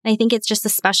 And I think it's just a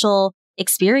special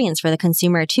experience for the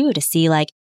consumer too, to see like,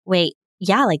 wait,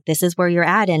 yeah, like this is where you're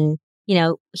at. And,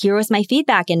 here was my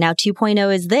feedback. And now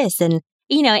 2.0 is this. And,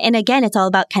 and again, it's all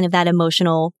about kind of that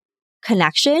emotional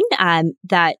connection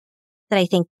that I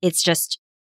think it's just,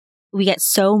 we get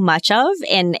so much of,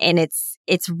 and it's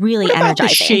really what about energizing.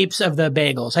 The shapes of the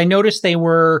bagels? I noticed they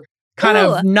were kind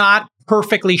of not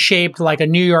perfectly shaped like a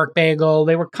New York bagel.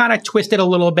 They were kind of twisted a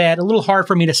little bit, a little hard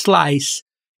for me to slice.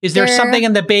 Is there something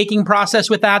in the baking process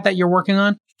with that you're working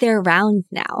on? They're round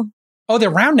now. Oh, they're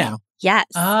round now? Yes.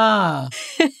 Ah.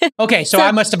 Okay, so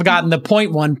I must have gotten the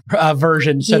 0.1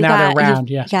 version, so now they're round.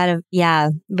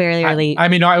 Very early.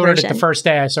 I ordered it the first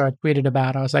day I saw it tweeted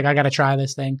about. I was like, I got to try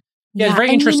this thing. Yeah, it's very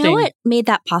interesting. You know what made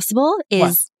that possible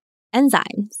is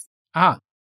enzymes. Ah.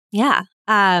 Yeah.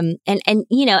 And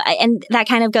that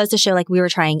kind of goes to show like we were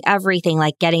trying everything,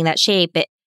 like getting that shape.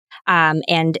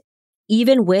 And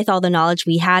even with all the knowledge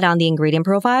we had on the ingredient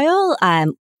profile,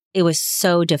 it was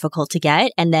so difficult to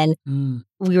get. And then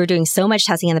we were doing so much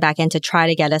testing in the back end to try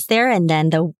to get us there. And then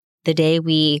the day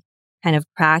we kind of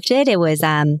cracked it, it was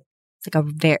it's like a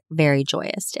very, very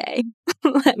joyous day.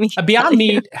 Beyond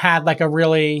Meat had like I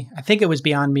think it was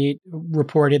Beyond Meat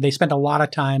reported they spent a lot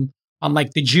of time on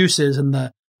like the juices and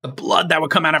the blood that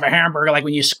would come out of a hamburger. Like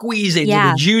when you squeeze it,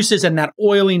 the juices and that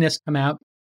oiliness come out.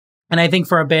 And I think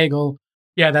for a bagel,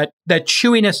 that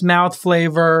chewiness, mouth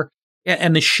flavor,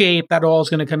 and the shape, that all is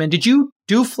going to come in. Did you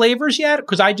do flavors yet?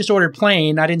 Because I just ordered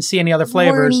plain. I didn't see any other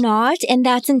flavors. We're not, and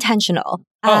that's intentional.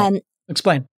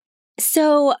 Explain.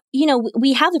 So,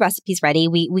 we have the recipes ready.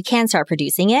 We can start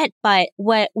producing it. But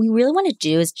what we really want to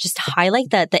do is just highlight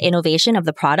the innovation of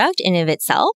the product in and of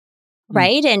itself,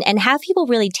 right? And have people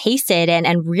really taste it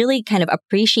and really kind of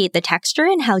appreciate the texture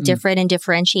and how different and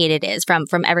differentiated it is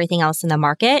from everything else in the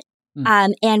market.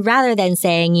 And rather than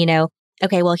saying,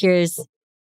 okay, well, here's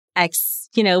X,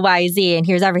 Y, Z, and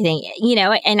here's everything,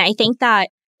 and I think that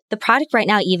the product right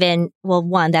now,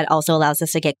 one, that also allows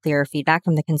us to get clearer feedback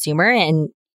from the consumer and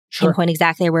pinpoint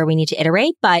exactly where we need to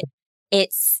iterate. But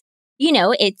it's,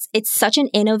 it's such an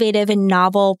innovative and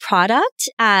novel product.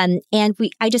 And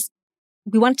we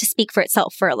want it to speak for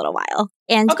itself for a little while.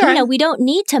 And, we don't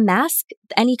need to mask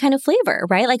any kind of flavor,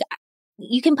 right? Like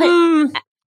you can put...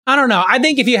 I don't know. I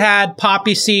think if you had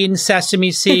poppy seed and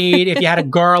sesame seed, if you had a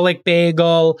garlic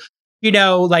bagel,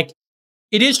 like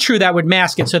it is true that would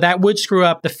mask it. So that would screw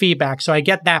up the feedback. So I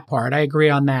get that part. I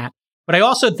agree on that. But I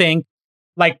also think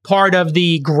like part of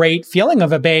the great feeling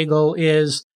of a bagel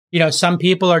is, some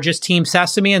people are just team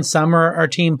sesame and some are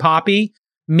team poppy.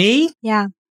 Me? Yeah.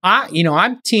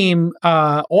 I'm team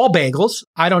all bagels.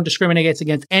 I don't discriminate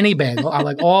against any bagel. I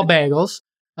like all bagels.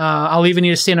 I'll even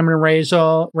eat a cinnamon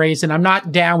raisin. I'm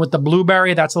not down with the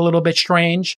blueberry. That's a little bit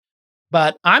strange.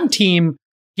 But I'm team,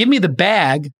 give me the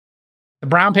bag, the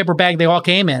brown paper bag they all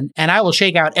came in, and I will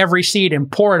shake out every seed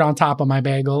and pour it on top of my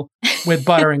bagel with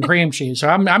butter and cream cheese. So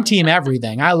I'm team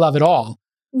everything. I love it all.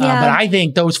 Yeah. But I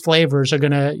think those flavors are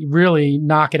going to really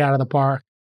knock it out of the park.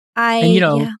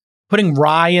 Putting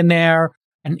rye in there,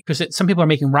 and because some people are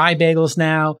making rye bagels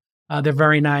now. They're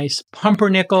very nice.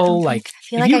 Pumpernickel, if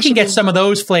you can get some of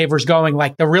those flavors going,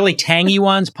 like the really tangy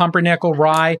ones, pumpernickel,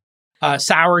 rye,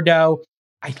 sourdough,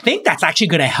 I think that's actually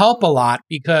going to help a lot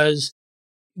because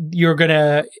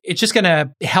it's just going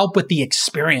to help with the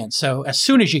experience. So as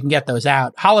soon as you can get those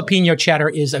out, jalapeno cheddar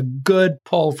is a good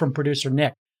pull from producer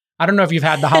Nick. I don't know if you've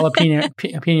had the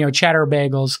jalapeno cheddar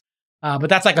bagels, but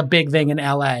that's like a big thing in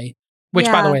LA, which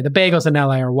by the way, the bagels in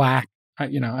LA are whack.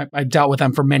 I dealt with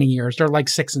them for many years. They're like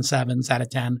 6 and 7s out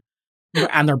of 10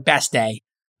 on their best day.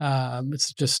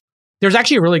 It's just, there's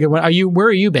actually a really good one. Where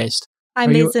are you based?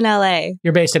 I'm based in LA.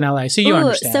 You're based in LA. So you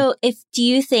understand. So do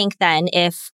you think then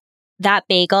if that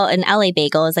bagel, an LA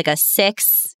bagel is like a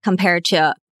 6 compared to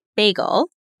a bagel,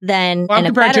 then in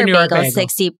a better bagel,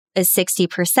 60 is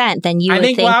 60%, then you would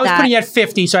think I was that putting you at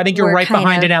 50, so I think you're right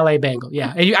behind an LA bagel.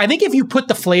 Yeah. And I think if you put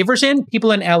the flavors in,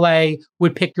 people in LA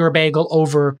would pick your bagel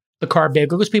over the carb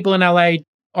bagel because people in LA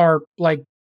are like,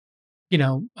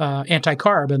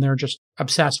 anti-carb and they're just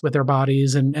obsessed with their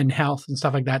bodies and health and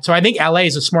stuff like that. So I think LA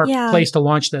is a smart place to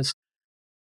launch this.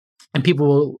 And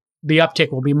the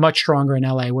uptick will be much stronger in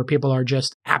LA where people are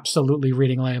just absolutely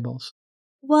reading labels.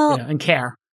 Well, and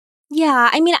care. Yeah.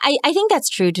 I mean, I think that's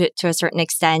true to a certain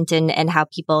extent and how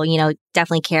people,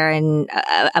 definitely care and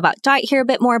about diet here a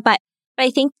bit more. But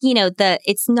I think,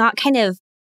 it's not kind of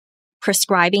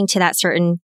prescribing to that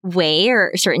certain way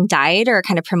or a certain diet or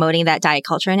kind of promoting that diet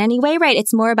culture in any way, right?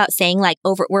 It's more about saying like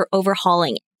we're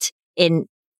overhauling it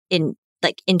in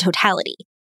totality.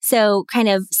 So kind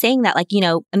of saying that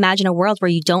imagine a world where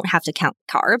you don't have to count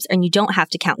carbs and you don't have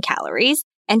to count calories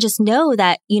and just know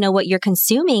that, what you're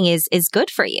consuming is good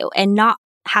for you and not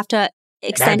have to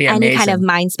extend any kind of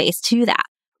mind space to that.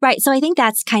 Right. So I think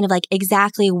that's kind of like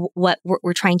exactly what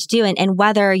we're trying to do. And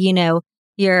whether, you're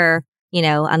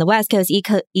on the West Coast,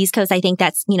 East Coast, I think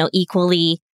that's,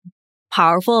 equally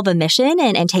powerful of a mission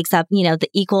and takes up, the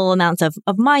equal amounts of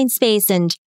mind space.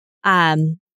 And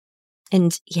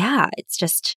yeah, it's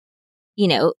just,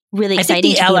 really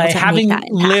exciting. I think LA, having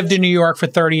lived in New York for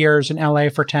 30 years, in LA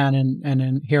for 10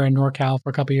 and here in NorCal for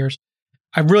a couple of years,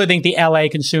 I really think the LA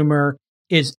consumer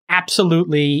is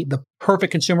absolutely the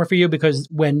perfect consumer for you because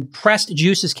when pressed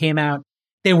juices came out,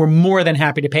 they were more than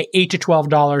happy to pay $8 to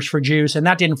 $12 for juice. And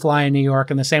that didn't fly in New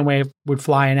York in the same way it would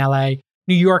fly in LA.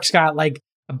 New York's got like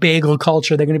a bagel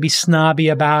culture. They're going to be snobby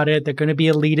about it. They're going to be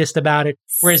elitist about it.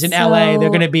 Whereas in LA, they're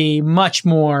going to be much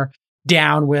more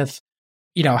down with,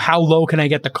 how low can I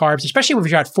get the carbs, especially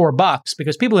if you're at $4,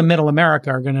 because people in middle America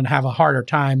are going to have a harder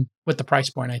time with the price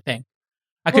point, I think.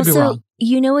 I could be wrong.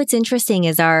 What's interesting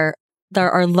is our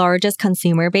largest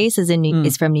consumer base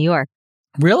is from New York.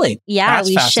 Really? Yeah,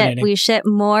 That's we ship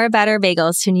more better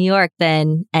bagels to New York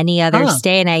than any other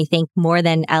state, and I think more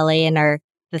than LA and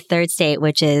the third state,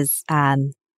 which is, I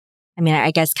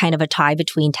guess kind of a tie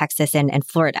between Texas and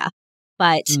Florida.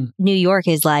 But New York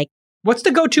is like, what's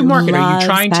the go-to market? Are you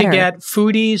trying to get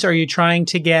foodies? Are you trying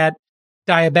to get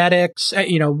diabetics?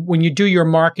 When you do your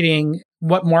marketing,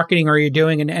 what marketing are you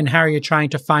doing and how are you trying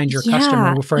to find your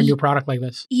customer for a new product like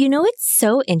this? What's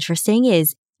so interesting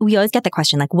is we always get the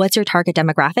question, like, what's your target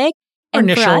demographic? And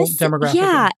initial demographic.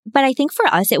 Yeah. But I think for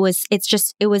us, it was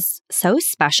so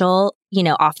special,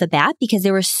 off the bat, because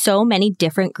there were so many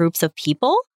different groups of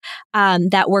people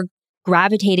that were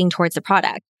gravitating towards the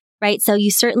product, right? So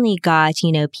you certainly got,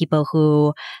 people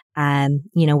who,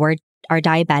 are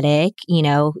diabetic,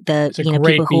 people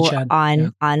who are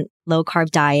on low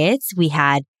carb diets. We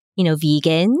had,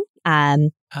 vegan.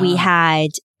 We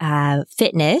had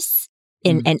fitness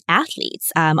and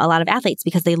athletes, a lot of athletes,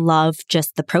 because they love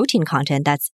just the protein content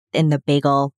that's in the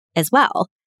bagel as well,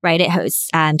 right? It has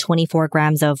 24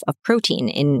 grams of protein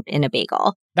in a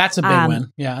bagel. That's a big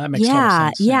one. Yeah, that makes total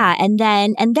sense. Yeah. And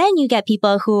then you get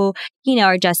people who,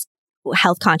 are just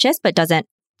health conscious, but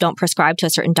don't prescribe to a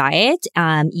certain diet.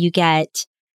 You get,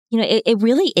 it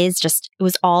really is it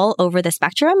was all over the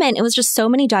spectrum, and it was just so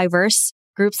many diverse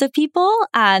groups of people.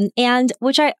 And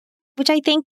which I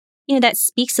think, that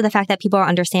speaks to the fact that people are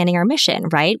understanding our mission,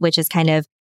 right? Which is kind of,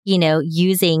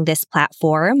 using this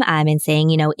platform and saying,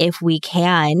 if we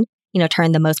can,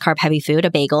 turn the most carb heavy food,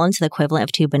 a bagel, into the equivalent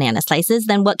of 2 banana slices,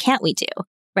 then what can't we do?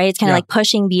 Right? It's kind of like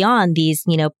pushing beyond these,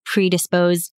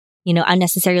 predisposed,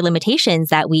 unnecessary limitations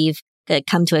that we've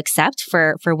come to accept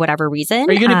for whatever reason.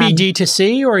 Are you going to be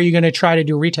D2C or are you going to try to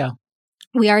do retail?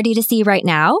 We are D2C right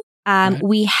now.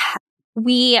 We,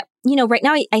 right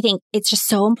now, I think it's just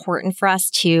so important for us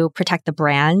to protect the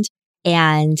brand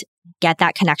and get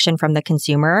that connection from the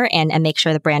consumer and make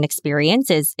sure the brand experience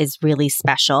is really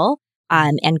special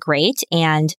and great.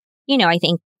 And, I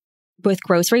think with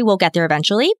grocery, we'll get there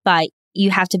eventually, but you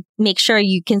have to make sure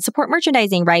you can support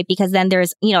merchandising, right? Because then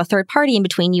there's, a third party in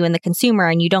between you and the consumer,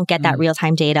 and you don't get that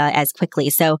real-time data as quickly.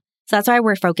 So that's why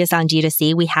we're focused on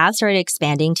D2C. We have started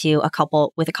expanding to a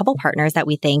couple partners that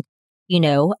we think,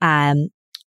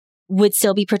 would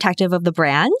still be protective of the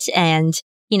brand and,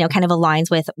 kind of aligns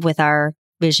with our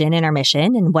vision and our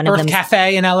mission. And one of them,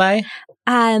 Cafe in LA.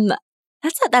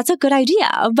 That's a good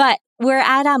idea. But we're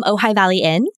at Ojai Valley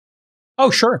Inn.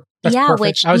 Oh, sure. That's perfect.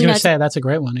 Which I was going to say that's a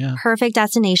great one. Yeah, perfect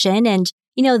destination, and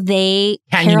they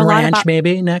Canyon care a lot Ranch about,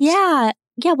 maybe next. Yeah.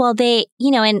 Well, they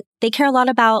and they care a lot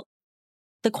about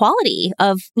the quality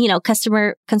of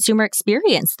consumer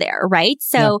experience there, right?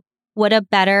 So what a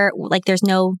better, there's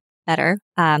no better.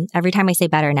 Every time I say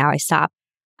better now, I stop.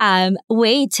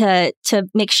 Way to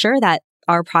make sure that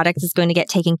our product is going to get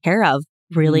taken care of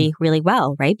really, really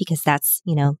well, right? Because that's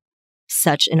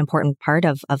such an important part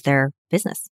of their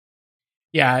business.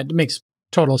 Yeah, it makes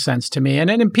total sense to me.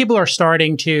 And people are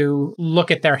starting to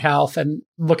look at their health and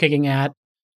looking at,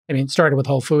 it started with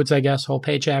Whole Foods, I guess, Whole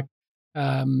Paycheck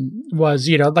was,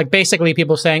 basically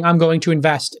people saying, I'm going to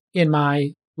invest in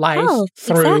my life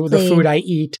through the food I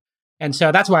eat. And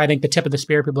so that's why I think the tip of the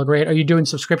spear people are great. Are you doing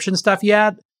subscription stuff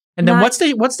yet? And then what's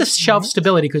the shelf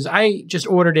stability? Because I just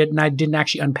ordered it and I didn't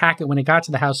actually unpack it when it got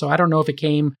to the house. So I don't know if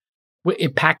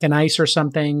it packed in ice or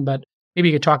something, but maybe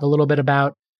you could talk a little bit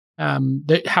about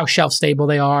how shelf stable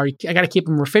they are. I got to keep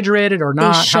them refrigerated or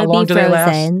not? How long do they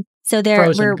last? So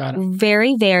we're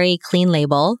very, very clean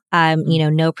label,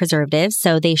 no preservatives.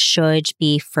 So they should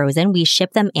be frozen. We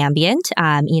ship them ambient.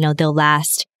 They'll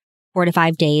last 4 to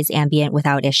 5 days ambient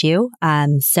without issue.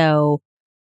 They're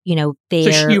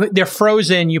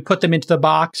frozen. You put them into the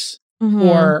box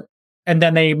and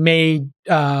then they may,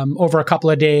 over a couple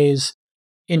of days,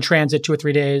 in transit 2 or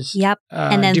 3 days. Yep.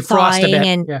 And then defrost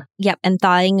thawing and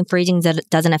thawing and freezing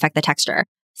doesn't affect the texture.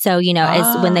 So,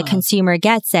 as when the consumer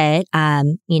gets it,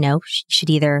 should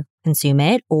either consume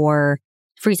it or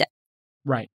freeze it.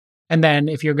 Right. And then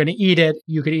if you're going to eat it,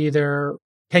 you could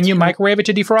can you microwave it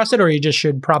to defrost it, or you just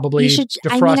should probably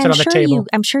defrost it on the table?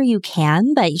 I'm sure you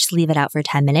can, but you just leave it out for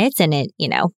 10 minutes and it,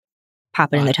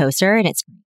 pop it in the toaster and it's.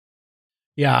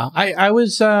 Yeah, I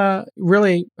was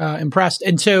really impressed.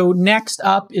 And so next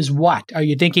up is what? Are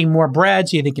you thinking more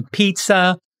breads? Are you thinking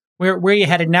pizza? Where are you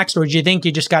headed next? Or do you think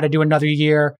you just got to do another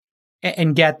year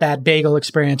and get that bagel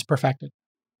experience perfected?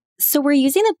 So we're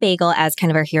using the bagel as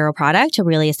kind of our hero product to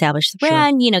really establish the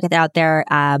brand, get it out there,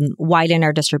 widen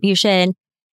our distribution.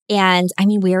 And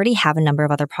we already have a number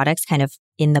of other products kind of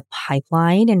in the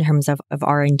pipeline in terms of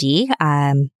R&D.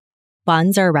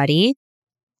 Buns are ready,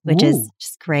 which is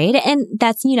just great. And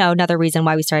that's, another reason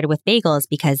why we started with bagels,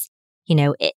 because,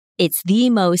 it's the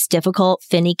most difficult,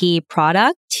 finicky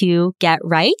product to get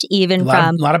right, even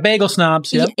from a lot of bagel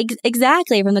snobs. Yep.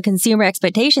 Exactly. From the consumer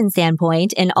expectation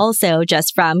standpoint. And also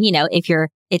just from,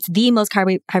 it's the most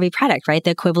heavy product, right? The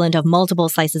equivalent of multiple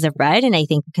slices of bread. And I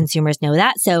think consumers know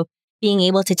that. So being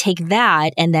able to take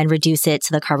that and then reduce it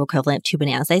to the carb equivalent of 2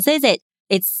 banana slices, it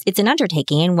it's an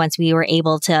undertaking. And once we were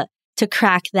able to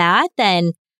crack that,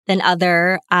 then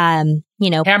other,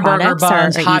 hamburger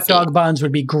buns, are hot easy. dog buns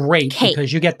would be great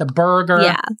because you get the burger.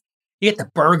 Yeah. You get the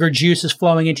burger juices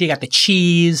flowing into you. You got the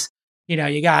cheese.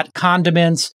 You got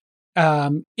condiments.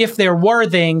 If there were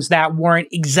things that weren't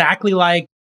exactly like,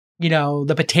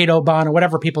 the potato bun or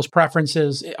whatever people's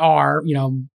preferences are,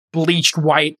 bleached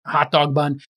white hot dog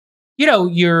bun,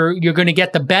 you're going to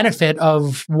get the benefit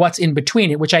of what's in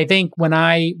between it, which I think when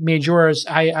I made yours,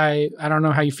 I don't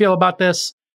know how you feel about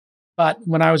this, but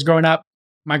when I was growing up,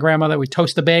 my grandmother would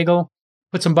toast the bagel,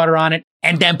 put some butter on it,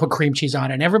 and then put cream cheese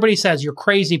on it. And everybody says you're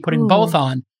crazy putting both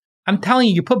on. I'm telling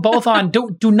you, you put both on.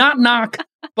 Do not knock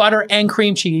butter and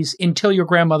cream cheese until your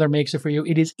grandmother makes it for you.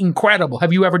 It is incredible.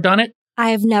 Have you ever done it?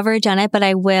 I've never done it, but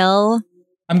I will.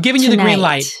 I'm giving you the green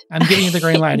light. I'm giving you the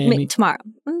green light, Amy. Tomorrow.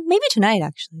 Maybe tonight,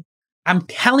 actually. I'm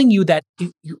telling you that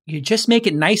you just make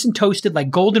it nice and toasted, like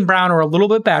golden brown or a little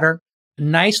bit better. A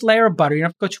nice layer of butter. You don't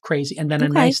have to go too crazy. And then a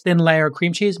nice thin layer of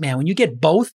cream cheese. Man, when you get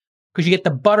both, because you get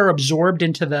the butter absorbed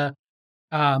into the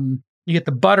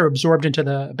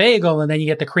bagel, and then you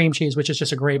get the cream cheese, which is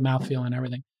just a great mouthfeel and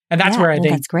everything. And that's where I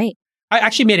think that's great. I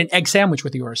actually made an egg sandwich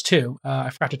with yours too. I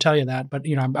forgot to tell you that, but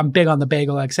I'm big on the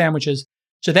bagel egg sandwiches.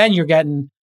 So then you're getting,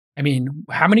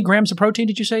 how many grams of protein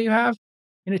did you say you have?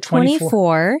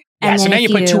 24. Yeah, so now you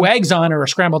put 2 eggs on or a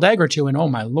scrambled egg or 2, and oh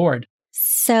my Lord.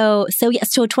 So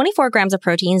 24 grams of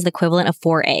protein is the equivalent of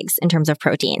 4 eggs in terms of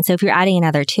protein. So if you're adding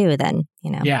another 2, then,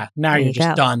 Yeah, now you're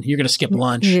just done. You're going to skip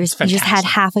lunch. You just had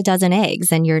half a dozen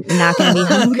eggs and you're not going to be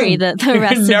hungry the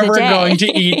rest of the day. You're never going to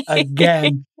eat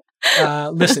again.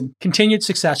 Listen, continued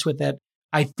success with it.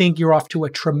 I think you're off to a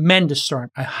tremendous start.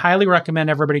 I highly recommend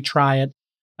everybody try it.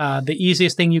 The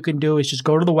easiest thing you can do is just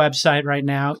go to the website right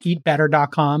now,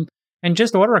 eatbetter.com, and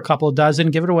just order a couple of dozen,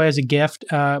 give it away as a gift.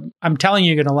 I'm telling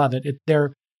you, you're going to love it.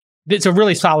 It's a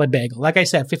really solid bagel. Like I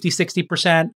said, 50,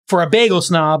 60%. For a bagel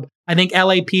snob, I think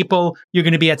LA people, you're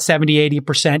going to be at 70,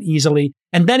 80% easily.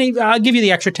 And then I'll give you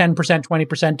the extra 10%,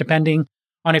 20%, depending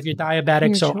on if you're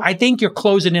diabetic. So I think you're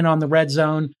closing in on the red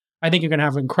zone. I think you're going to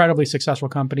have an incredibly successful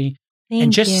company.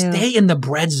 Thank you. Stay in the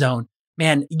bread zone.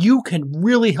 Man, you can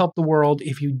really help the world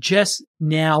if you just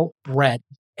nail bread.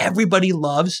 Everybody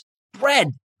loves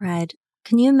bread. Bread.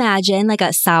 Can you imagine like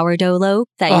a sourdough loaf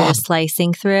that you're just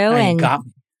slicing through and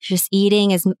just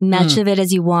eating as much of it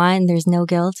as you want and there's no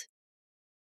guilt?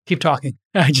 Keep talking.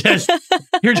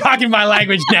 You're talking my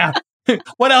language now.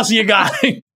 What else you got?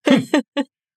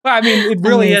 Well, it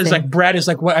really is like bread is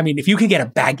like what, if you can get a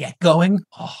baguette going,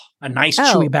 a nice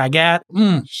chewy baguette.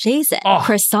 Jesus.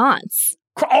 Croissants.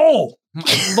 Oh,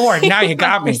 my Lord, now you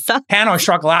got me. Pan au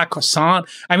chocolat croissant.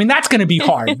 That's going to be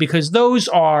hard because those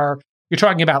are, you're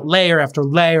talking about layer after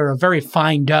layer of very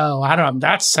fine dough. I don't know.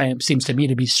 That seems to me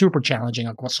to be super challenging,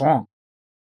 a croissant.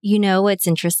 What's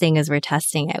interesting is we're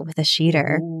testing it with a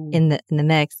sheeter in the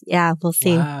mix. Yeah, we'll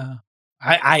see. Wow.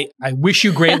 I wish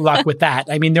you great luck with that.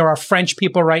 There are French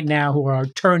people right now who are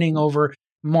turning over.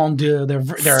 Mon Dieu,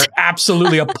 they're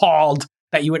absolutely appalled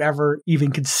that you would ever even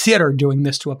consider doing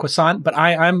this to a croissant. But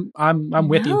I'm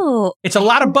with you. It's a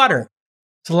lot of butter.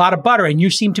 It's a lot of butter, and you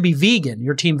seem to be vegan.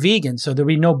 Your team vegan, so there'll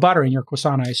be no butter in your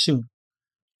croissant, I assume.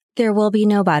 There will be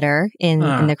no butter in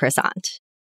the croissant,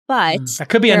 but that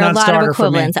could be there a non-starter are a lot of for me.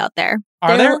 equivalents out there.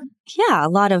 Are there? Yeah, a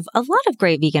lot of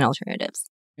great vegan alternatives.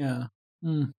 Yeah.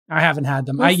 I haven't had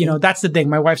them. That's the thing.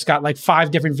 My wife's got like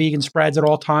 5 different vegan spreads at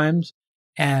all times.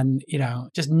 And,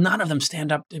 just none of them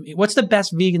stand up to me. What's the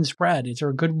best vegan spread? Is there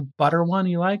a good butter one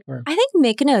you like? Or I think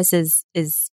Mykonos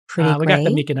is pretty great. We got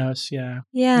the Mykonos, yeah.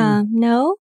 Yeah,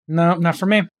 no? No, not for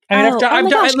me.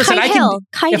 Listen,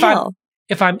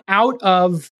 if I'm out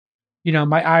of,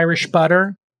 my Irish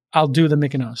butter, I'll do the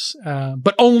Mykonos.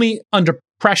 But only under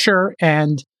pressure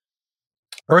and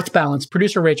Earth Balance.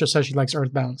 Producer Rachel says she likes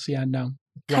Earth Balance. Yeah, no.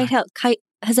 Kite Hill.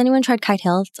 Has anyone tried Kite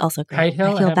Hill? It's also great. Kite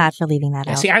Hill? I feel bad for leaving that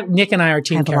out. See, Nick and I are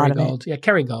team Kerry Gold. Yeah,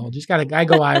 Kerry Gold. I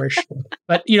go Irish.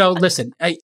 But, listen,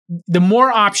 the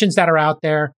more options that are out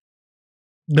there,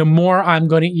 the more I'm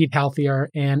going to eat healthier.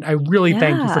 And I really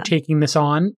thank you for taking this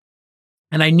on.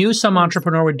 And I knew some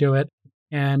entrepreneur would do it.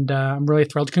 And I'm really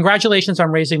thrilled. Congratulations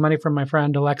on raising money from my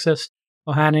friend Alexis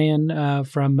Ohanian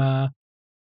from,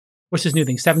 what's his new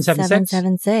thing? 776?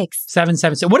 776.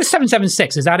 776. What is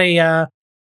 776? Is that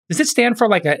does it stand for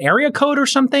like an area code or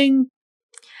something?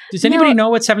 Does anybody know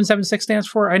what 776 stands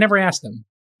for? I never asked him.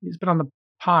 He's been on the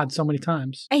pod so many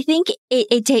times. I think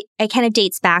it kind of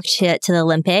dates back to the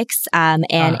Olympics, and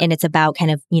it's about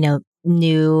kind of,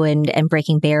 new and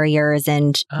breaking barriers.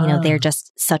 And, they're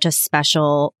just such a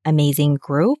special, amazing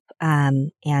group.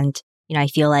 And, I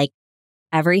feel like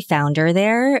every founder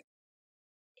there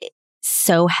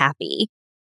so happy.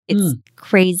 It's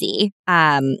crazy.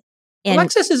 And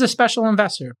Alexis is a special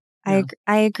investor. I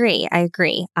agree.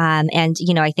 And,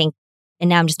 you know, I think, and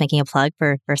now I'm just making a plug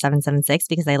for 776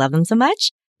 because I love them so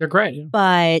much. They're great. Yeah.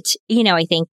 But, you know, I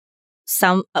think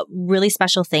a really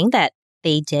special thing that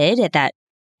they did that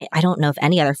I don't know if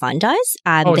any other fund does. Is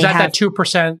that 2%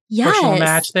 personal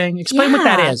match thing? Explain what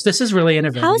that is. This is really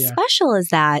innovative. How special is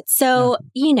that? So,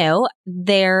 you know,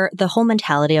 the whole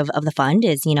mentality of the fund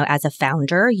is, you know, as a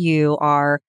founder, you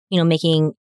are, you know,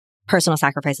 making personal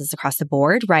sacrifices across the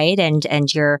board, right?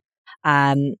 And you're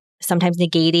sometimes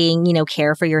negating, you know,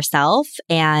 care for yourself.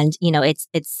 And, you know, it's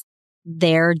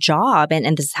their job,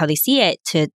 and this is how they see it,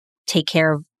 to take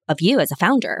care of you as a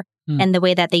founder. And the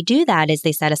way that they do that is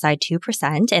they set aside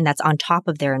 2%, and that's on top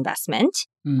of their investment.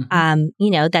 You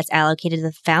know, that's allocated to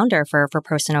the founder for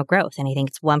personal growth. And I think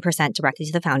it's 1% directly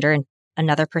to the founder and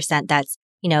another % that's,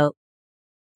 you know,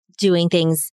 doing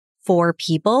things for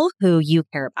people who you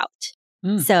care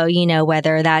about. So, you know,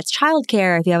 whether that's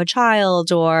childcare, if you have a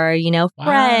child, or, you know,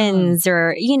 friends,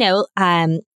 or, you know,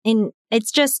 and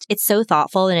it's so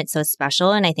thoughtful and it's so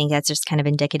special. And I think that's just kind of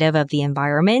indicative of the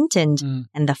environment and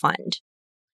the fund.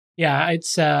 Yeah,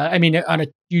 it's, I mean,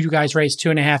 you guys raised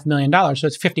 $2.5 million. So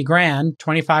it's $50,000,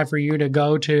 25 for you to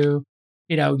go to,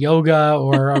 you know, yoga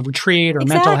or a retreat or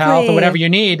mental health or whatever you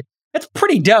need. That's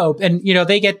pretty dope. And, you know,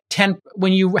 they get 10,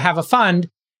 when you have a fund,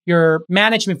 your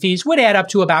management fees would add up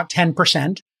to about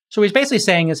 10%. So he's basically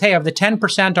saying is, hey, of the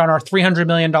 10% on our $300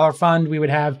 million fund, we would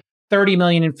have 30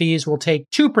 million in fees. We'll take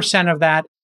 2% of that,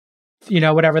 you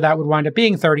know, whatever that would wind up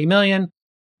being, 30 million.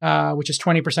 Which is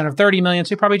 20% of 30 million.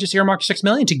 So you probably just earmarked 6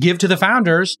 million to give to the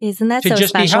founders. Isn't that to so just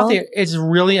special? be healthy. It's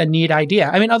really a neat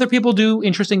idea. I mean, other people do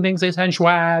interesting things. They send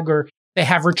swag or they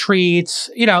have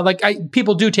retreats. You know, like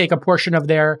people do take a portion of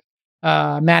their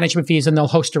management fees and they'll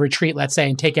host a retreat, let's say,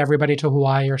 and take everybody to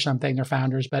Hawaii or something. They're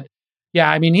founders, but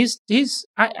yeah, I mean,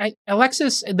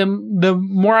 Alexis. The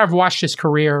more I've watched his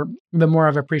career, the more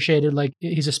I've appreciated. Like,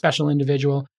 he's a special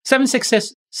individual.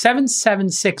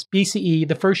 776 BCE,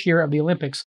 the first year of the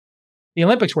Olympics. The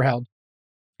Olympics were held.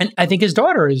 And I think his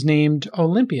daughter is named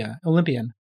Olympian.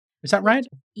 Is that right?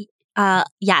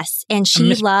 Yes. And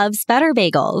she loves Better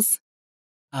Bagels.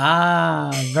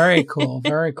 Ah, very cool.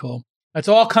 Very cool. That's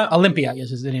all. Olympia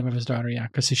is the name of his daughter. Yeah.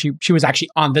 Because she was actually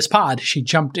on this pod. She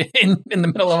jumped in the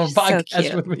middle of a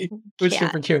podcast with me. It was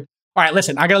super cute. All right,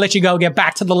 listen, I got to let you go. Get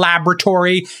back to the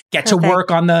laboratory. Get to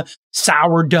work on the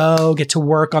sourdough. Get to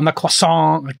work on the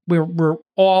croissant. Like, we're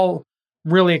all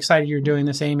really excited you're doing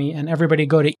this, Amy. And everybody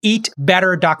go to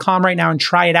eatbetter.com right now and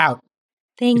try it out.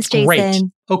 Thanks, it's Jason. Great.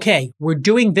 Okay, we're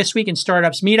doing This Week in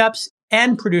Startups meetups,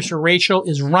 and producer Rachel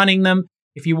is running them.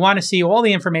 If you want to see all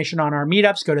the information on our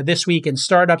meetups, go to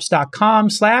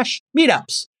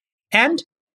thisweekinstartups.com/meetups. And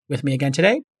with me again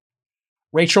today,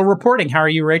 Rachel reporting. How are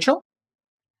you, Rachel?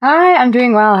 Hi, I'm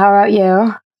doing well. How about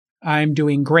you? I'm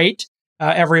doing great.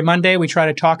 Every Monday, we try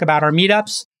to talk about our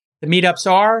meetups. The meetups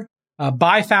are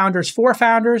by founders, for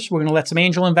founders. We're going to let some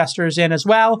angel investors in as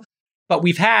well. But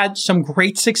we've had some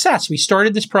great success. We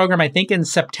started this program, I think, in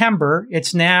September.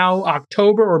 It's now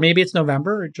October, or maybe it's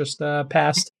November. It just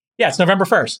passed. Yeah, it's November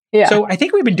 1st. Yeah. So I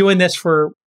think we've been doing this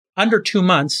for under 2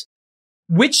 months.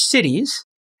 Which cities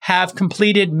have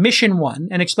completed Mission 1?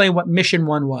 And explain what Mission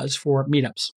 1 was for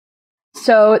meetups.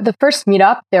 So the first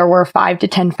meetup, there were 5 to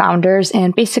 10 founders.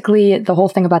 And basically the whole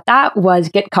thing about that was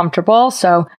get comfortable.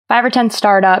 So 5 or 10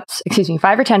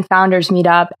 founders meet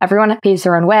up. Everyone pays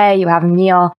their own way. You have a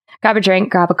meal, grab a drink,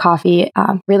 grab a coffee,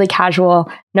 really casual,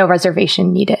 no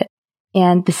reservation needed.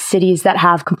 And the cities that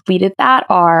have completed that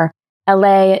are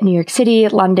LA, New York City,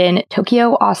 London,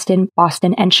 Tokyo, Austin,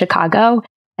 Boston, and Chicago.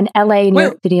 And LA, New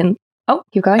York City, and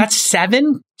keep going. That's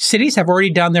 7 cities have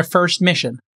already done their first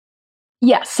mission.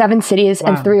 Yes, 7 cities,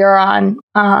 and 3 are on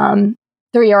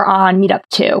Meetup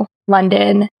 2,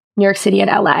 London, New York City, and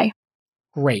LA.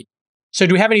 Great. So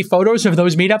do we have any photos of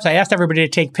those meetups? I asked everybody to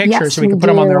take pictures so we can put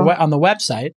them on the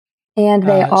website. And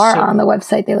they are on the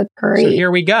website. They look great. So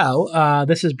here we go.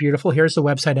 This is beautiful. Here's the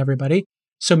website, everybody.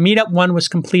 So Meetup 1 was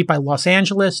complete by Los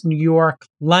Angeles, New York,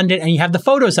 London, and you have the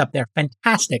photos up there.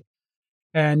 Fantastic.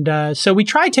 And so we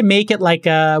tried to make it like,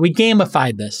 we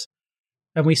gamified this.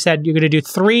 And we said, you're going to do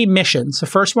 3 missions. The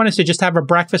first one is to just have a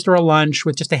breakfast or a lunch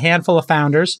with just a handful of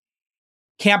founders.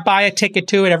 Can't buy a ticket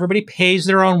to it. Everybody pays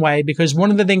their own way, because one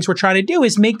of the things we're trying to do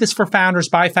is make this for founders,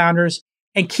 by founders,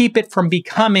 and keep it from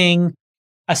becoming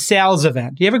a sales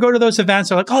event. You ever go to those events?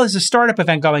 They're like, oh, there's a startup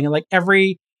event going. And like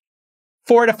every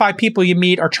 4 to 5 people you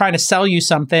meet are trying to sell you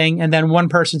something, and then one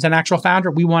person's an actual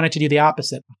founder. We wanted to do the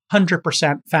opposite.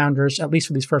 100% founders, at least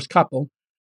for these first couple.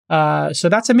 So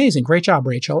that's amazing. Great job,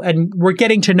 Rachel. And we're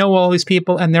getting to know all these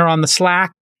people, and they're on the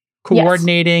Slack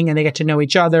coordinating, and they get to know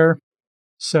each other.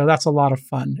 So that's a lot of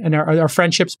fun. And are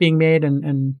friendships being made,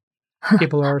 and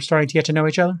people are starting to get to know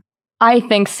each other? I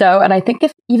think so. And I think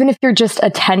even if you're just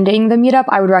attending the meetup,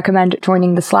 I would recommend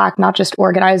joining the Slack, not just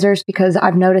organizers, because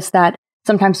I've noticed that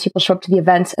sometimes people show up to the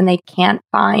events and they can't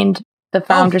find the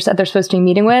founders that they're supposed to be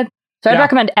meeting with. So I'd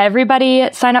recommend everybody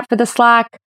sign up for the Slack.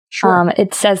 Sure.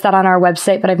 It says that on our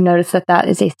website, but I've noticed that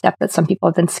is a step that some people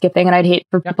have been skipping, and I'd hate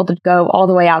for people to go all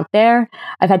the way out there.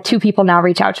 I've had 2 people now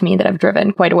reach out to me that have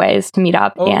driven quite a ways to meet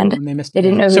up, and they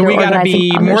didn't know who so their we got to organizing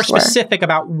be founders more were. specific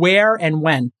about where and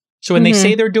when. So when they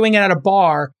say they're doing it at a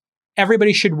bar,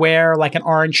 everybody should wear like an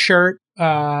orange shirt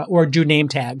or do name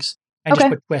tags and just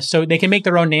put twist. So they can make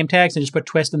their own name tags and just put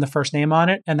twist and the first name on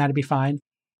it, and that'd be fine.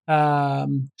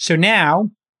 So now,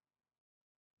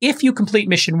 if you complete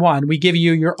mission 1, we give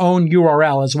you your own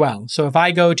URL as well. So if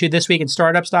I go to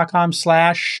thisweekinstartups.com/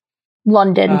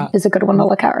 London is a good one to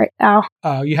look at right now.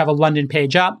 You have a London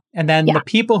page up. And then the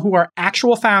people who are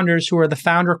actual founders, who are the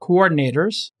founder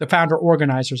coordinators, the founder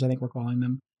organizers, I think we're calling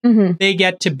them, they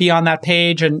get to be on that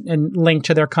page and link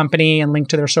to their company and link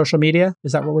to their social media.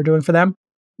 Is that what we're doing for them?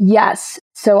 Yes.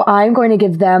 So I'm going to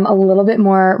give them a little bit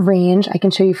more range. I can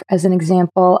show you as an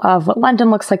example of what London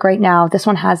looks like right now. This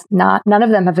one has none of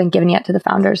them have been given yet to the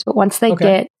founders, but once they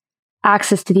get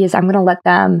access to these, I'm going to let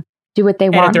them do what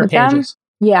they want with them.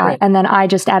 Yeah. Right. And then I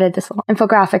just added this little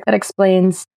infographic that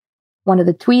explains one of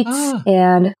the tweets,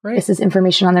 and this is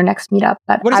information on their next meetup.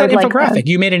 But what is that infographic?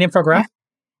 You made an infographic?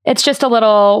 It's just a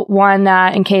little one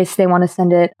that in case they want to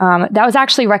send it. That was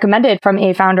actually recommended from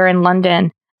a founder in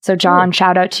London. So John,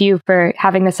 shout out to you for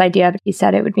having this idea. But he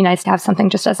said it would be nice to have something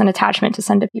just as an attachment to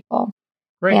send to people.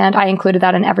 Right. And I included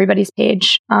that on everybody's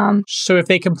page. So if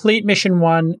they complete mission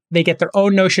 1, they get their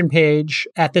own Notion page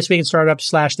at This Week in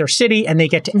Startups / their city, and they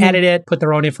get to edit it, put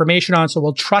their own information on. So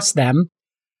we'll trust them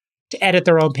to edit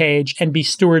their own page and be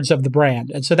stewards of the brand.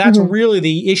 And so that's really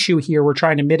the issue here we're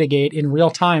trying to mitigate in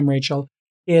real time, Rachel,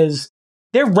 is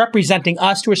they're representing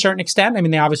us to a certain extent. I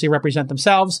mean, they obviously represent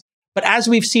themselves. But as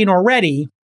we've seen already,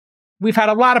 we've had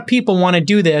a lot of people want to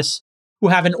do this who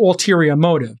have an ulterior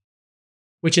motive,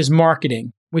 which is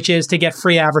marketing, which is to get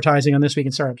free advertising on This Week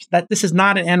in Startups. This is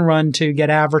not an end run to get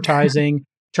advertising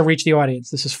to reach the audience.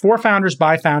 This is for founders,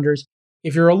 by founders.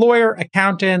 If you're a lawyer,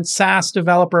 accountant, SaaS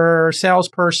developer,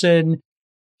 salesperson,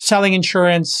 selling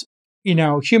insurance,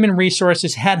 human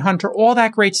resources, headhunter, all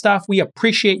that great stuff, we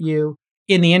appreciate you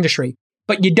in the industry.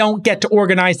 But you don't get to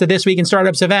organize the This Week in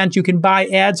Startups event. You can buy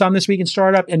ads on This Week in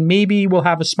Startup, and maybe we'll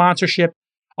have a sponsorship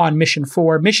on Mission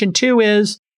 4. Mission 2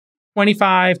 is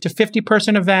 25 to 50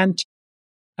 person event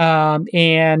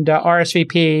and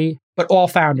RSVP, but all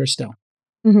founders still.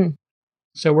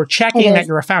 So we're checking that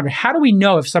you're a founder. How do we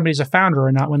know if somebody's a founder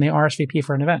or not when they RSVP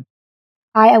for an event?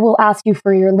 I will ask you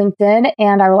for your LinkedIn,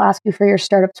 and I will ask you for your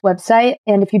startup's website.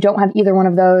 And if you don't have either one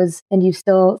of those and you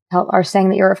still are saying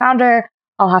that you're a founder,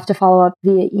 I'll have to follow up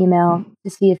via email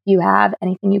to see if you have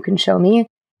anything you can show me.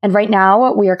 And right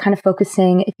now, we are kind of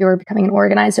focusing, if you're becoming an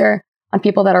organizer, on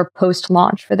people that are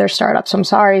post-launch for their startup. So I'm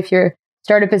sorry if your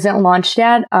startup isn't launched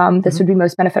yet. This would be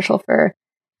most beneficial for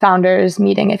founders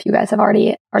meeting if you guys have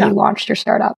already launched your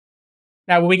startup.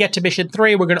 Now, when we get to Mission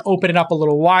 3, we're going to open it up a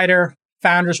little wider.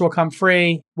 Founders will come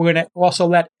free. We're going to also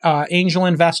let angel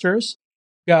investors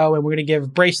go, and we're going to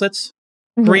give bracelets.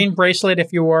 Green bracelet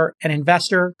if you're an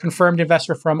investor, confirmed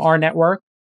investor from our network,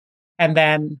 and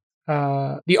then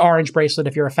the orange bracelet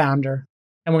if you're a founder.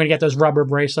 And we're going to get those rubber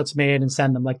bracelets made and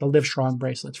send them, like the Livestrong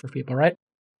bracelets for people, right?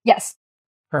 Yes.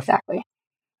 Perfect.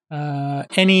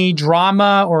 Exactly. Any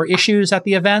drama or issues at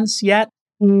the events yet?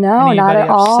 No, Anybody not at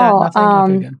all.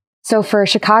 Okay, good. So for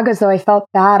Chicago's, though, I felt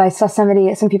bad. I saw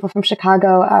some people from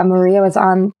Chicago. Maria was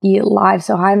on the live.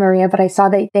 So hi, Maria. But I saw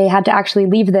that they had to actually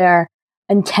leave their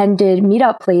intended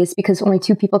meetup place because only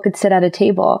 2 people could sit at a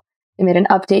table. They made an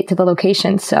update to the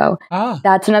location. So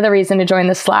that's another reason to join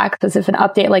the Slack, because if an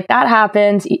update like that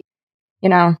happens,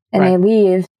 and they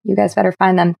leave, you guys better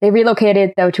find them. They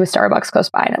relocated, though, to a Starbucks close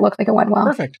by, and it looked like it went well.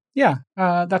 Perfect. Yeah,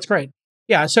 that's great.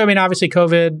 Yeah, so, I mean, obviously,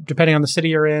 COVID, depending on the city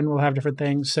you're in, will have different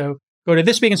things. So go to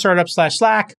This Week in Startups /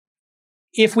 Slack.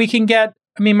 If we can get,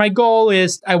 my goal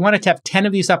is I want to have 10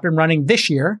 of these up and running this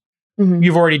year.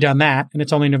 You've already done that, and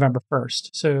it's only November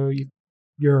 1st. So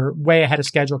you're way ahead of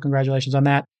schedule. Congratulations on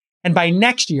that. And by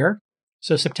next year,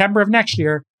 so September of next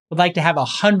year, we'd like to have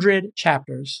 100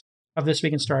 chapters of This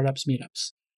Week in Startups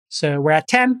meetups. So we're at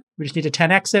 10. We just need to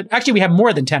 10x it. Actually, we have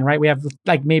more than 10, right? We have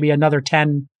like maybe another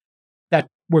 10 that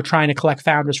we're trying to collect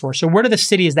founders for. So what are the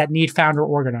cities that need founder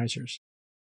organizers?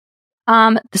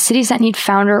 The cities that need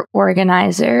founder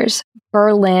organizers.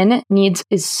 Berlin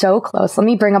is so close. Let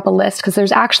me bring up a list because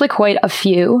there's actually quite a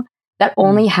few that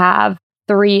only have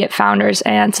 3 founders.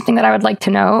 And something that I would like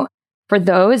to know for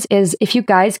those is if you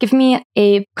guys give me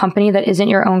a company that isn't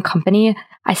your own company,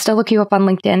 I still look you up on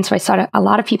LinkedIn. So I saw a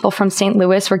lot of people from St.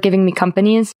 Louis were giving me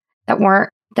companies that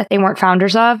they weren't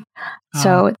founders of.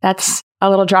 So that's a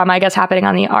little drama, I guess, happening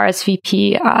on the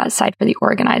RSVP side for the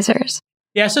organizers.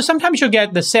 Yeah, so sometimes you'll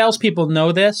get the salespeople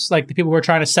know this, like the people who are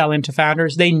trying to sell into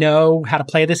founders. They know how to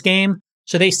play this game.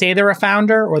 So they say they're a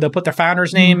founder or they'll put their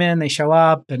founder's name in, they show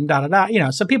up and da-da-da.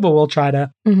 So people will try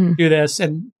to do this.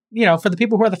 And, for the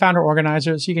people who are the founder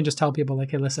organizers, you can just tell people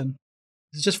like, hey, listen,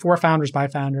 it's just for founders by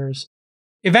founders.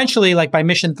 Eventually, like by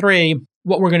mission 3,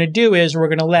 what we're going to do is we're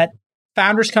going to let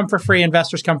founders come for free,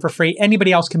 investors come for free.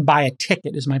 Anybody else can buy a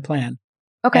ticket is my plan.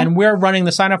 Okay. And we're running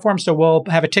the sign-up form, so we'll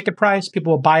have a ticket price.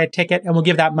 People will buy a ticket, and we'll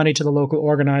give that money to the local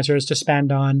organizers to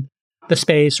spend on the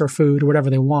space or food or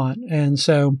whatever they want. And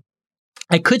so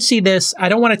I could see this. I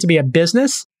don't want it to be a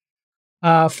business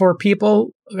for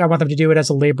people. I want them to do it as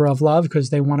a labor of love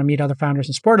because they want to meet other founders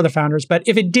and support other founders. But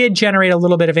if it did generate a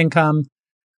little bit of income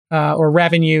or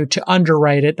revenue to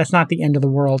underwrite it, that's not the end of the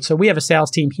world. So we have a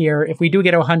sales team here. If we do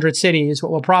get to 100 cities,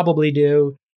 what we'll probably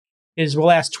do is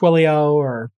we'll ask Twilio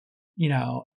or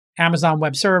Amazon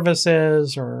Web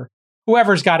Services or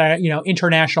whoever's got a,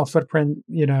 international footprint,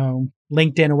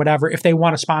 LinkedIn or whatever, if they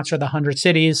want to sponsor the 100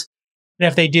 cities. And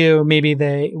if they do, maybe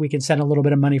we can send a little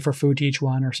bit of money for food to each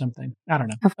one or something. I don't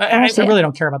know. I really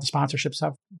don't care about the sponsorship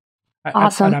stuff.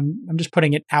 Awesome. I'm just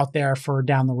putting it out there for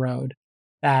down the road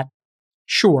that,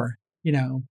 sure,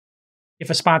 if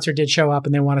a sponsor did show up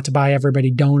and they wanted to buy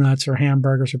everybody donuts or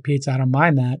hamburgers or pizza, I don't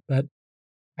mind that. But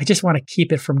I just want to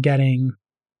keep it from getting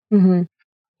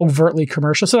overtly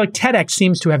commercial. So like TEDx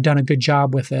seems to have done a good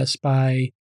job with this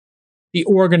by the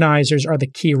organizers are the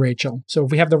key, Rachel. So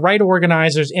if we have the right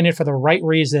organizers in it for the right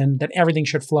reason, then everything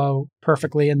should flow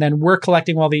perfectly. And then we're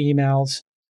collecting all the emails.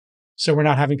 So we're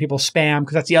not having people spam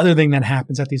because that's the other thing that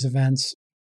happens at these events.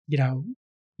 You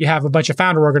have a bunch of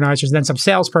founder organizers, and then some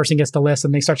salesperson gets the list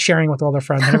and they start sharing with all their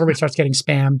friends and everybody starts getting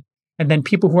spammed. And then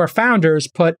people who are founders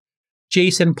put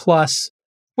Jason plus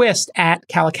twist at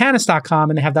calacanis.com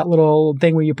and they have that little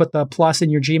thing where you put the plus in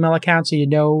your Gmail account so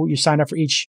you sign up for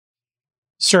each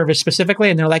service specifically.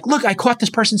 And they're like, look, I caught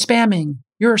this person spamming.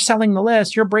 You're selling the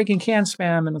list. You're breaking can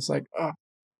spam. And it's like, oh.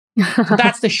 So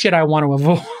that's the shit I want to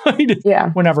avoid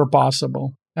whenever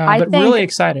possible. But really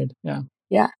excited. Yeah.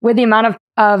 Yeah. With the amount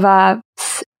of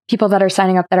people that are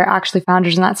signing up that are actually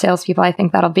founders and not salespeople, I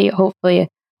think that'll be hopefully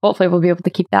we'll be able to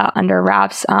keep that under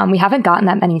wraps. We haven't gotten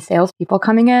that many salespeople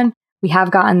coming in. We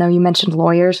have gotten, though, you mentioned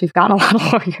lawyers. We've gotten a lot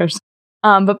of lawyers.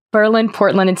 But Berlin,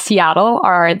 Portland, and Seattle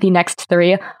are the next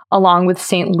 3, along with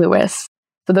St. Louis.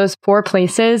 So those 4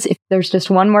 places, if there's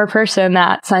just one more person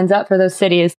that signs up for those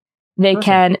cities, they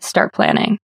can start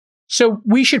planning. So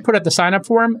we should put up the sign-up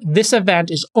form. This event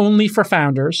is only for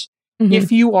founders.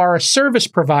 If you are a service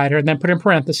provider, and then put in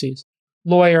parentheses,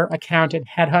 lawyer, accountant,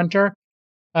 headhunter,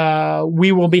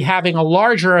 we will be having a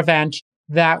larger event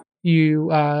that you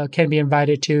can be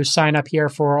invited to sign up here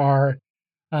for our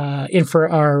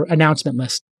announcement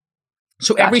list.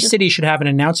 So every city should have an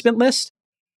announcement list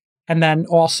and then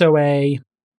also a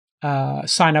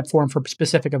sign up form for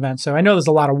specific events. So I know there's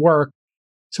a lot of work.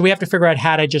 So we have to figure out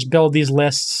how to just build these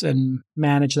lists and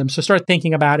manage them. So start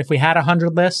thinking about if we had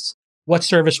 100 lists, what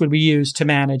service would we use to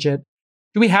manage it?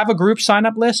 Do we have a group sign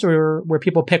up list or where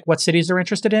people pick what cities they're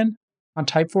interested in on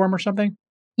Typeform or something?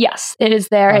 Yes, it is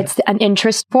there. It's an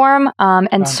interest form.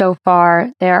 And so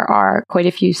far, there are quite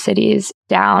a few cities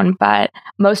down. But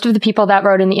most of the people that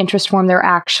wrote in the interest form, there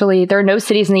are no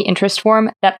cities in the interest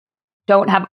form that don't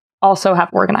also have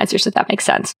organizers, if that makes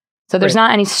sense. So there's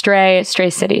not any stray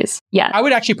cities yet. I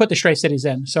would actually put the stray cities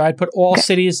in. So I'd put all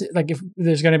cities, like if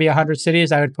there's going to be 100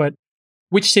 cities, I would put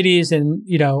which cities and,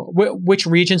 which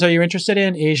regions are you interested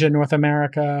in? Asia, North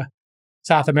America,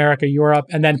 South America, Europe,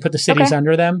 and then put the cities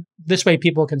under them. This way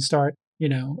people can start,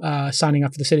 signing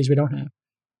up for the cities we don't have.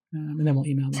 And then we'll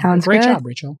email them. Sounds Great good. job,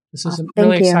 Rachel. This is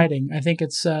really exciting. I think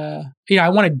it's, I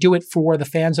want to do it for the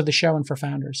fans of the show and for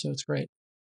founders. So it's great.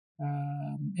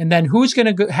 And then who's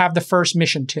going to have the first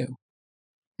mission 2?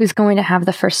 Who's going to have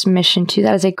the first mission 2?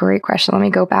 That is a great question. Let me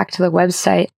go back to the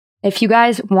website. If you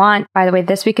guys want, by the way,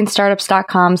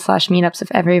 thisweekinstartups.com/meetups,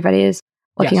 if everybody is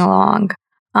looking along.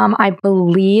 I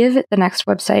believe the next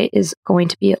website is going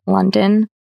to be London,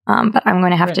 but I'm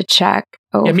going to have to check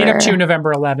over. Yeah, Meetup 2,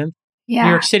 November 11th. Yeah. New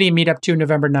York City, Meetup 2,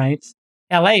 November 9th.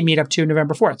 LA, Meetup 2,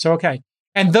 November 4th. So, okay.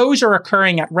 And those are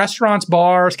occurring at restaurants,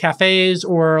 bars, cafes,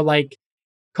 or like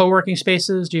co-working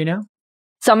spaces. Do you know?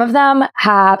 Some of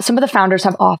the founders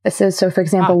have offices. So for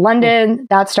example, London,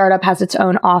 that startup has its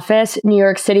own office. New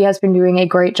York City has been doing a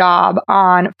great job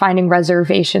on finding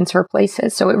reservations for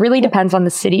places. So it really depends on the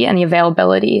city and the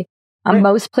availability.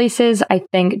 Most places, I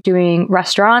think, doing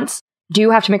restaurants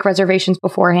do have to make reservations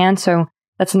beforehand. So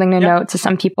that's something to note to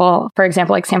some people. For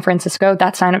example, like San Francisco,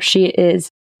 that sign up sheet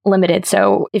is limited.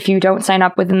 So if you don't sign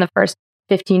up within the first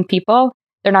 15 people,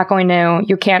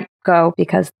 you can't go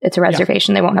because it's a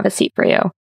reservation. They won't have a seat for you.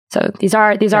 So these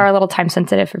are a little time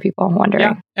sensitive for people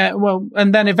wondering. Yeah.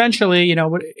 And then eventually,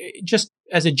 just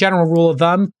as a general rule of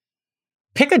thumb,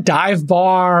 pick a dive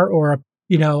bar or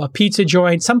a pizza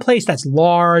joint, someplace that's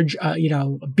large. A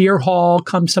beer hall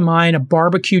comes to mind, a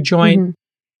barbecue joint.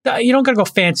 You don't got to go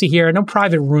fancy here. No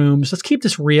private rooms. Let's keep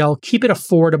this real. Keep it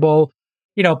affordable.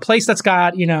 Place that's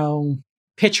got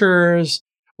pitchers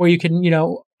where you can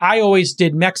I always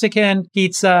did Mexican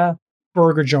pizza,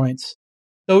 burger joints.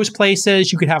 Those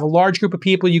places, you could have a large group of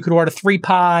people. You could order 3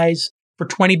 pies for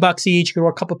 $20 each. You could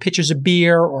order a couple of pitchers of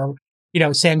beer or,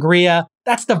 sangria.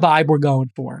 That's the vibe we're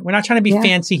going for. We're not trying to be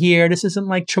fancy here. This isn't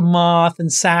like Chamath and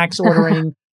Saks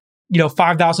ordering,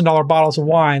 $5,000 bottles of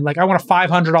wine. Like I want a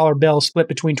 $500 bill split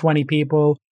between 20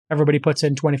 people. Everybody puts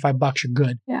in $25. You're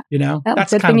good. Yeah.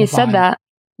 That's good thing you said that.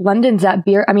 London's at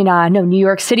New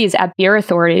York City is at Beer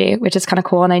Authority, which is kind of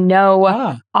cool. And I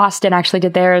know Austin actually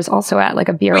did theirs also at like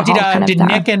a beer hall. Did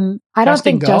Nick and I don't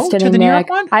think Justin to the New York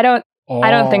one? I don't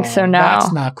think so, no.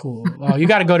 That's not cool. Well, you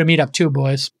got to go to Meetup too,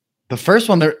 boys. The first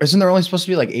one, isn't there only supposed to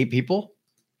be like 8 people?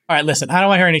 All right, listen, I don't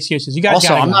want to hear any excuses. You guys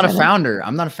also, I'm not a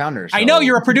founder. So. I know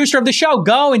you're a producer of the show.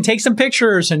 Go and take some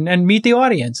pictures and meet the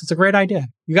audience. It's a great idea.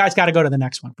 You guys got to go to the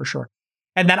next one for sure.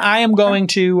 And then I am going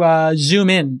to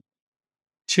zoom in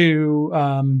to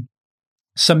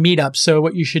some meetups. So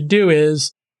what you should do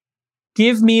is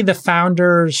give me the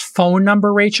founder's phone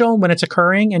number, Rachel, when it's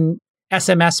occurring, and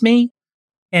SMS me,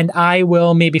 and I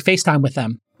will maybe FaceTime with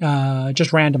them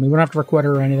just randomly. We don't have to record it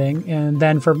or anything. And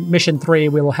then for mission 3,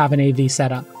 we will have an AV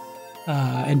set up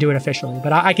and do it officially.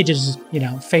 But I could just,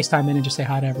 FaceTime in and just say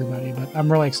hi to everybody. But I'm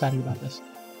really excited about this.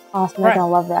 Awesome. I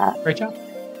love that. Great job.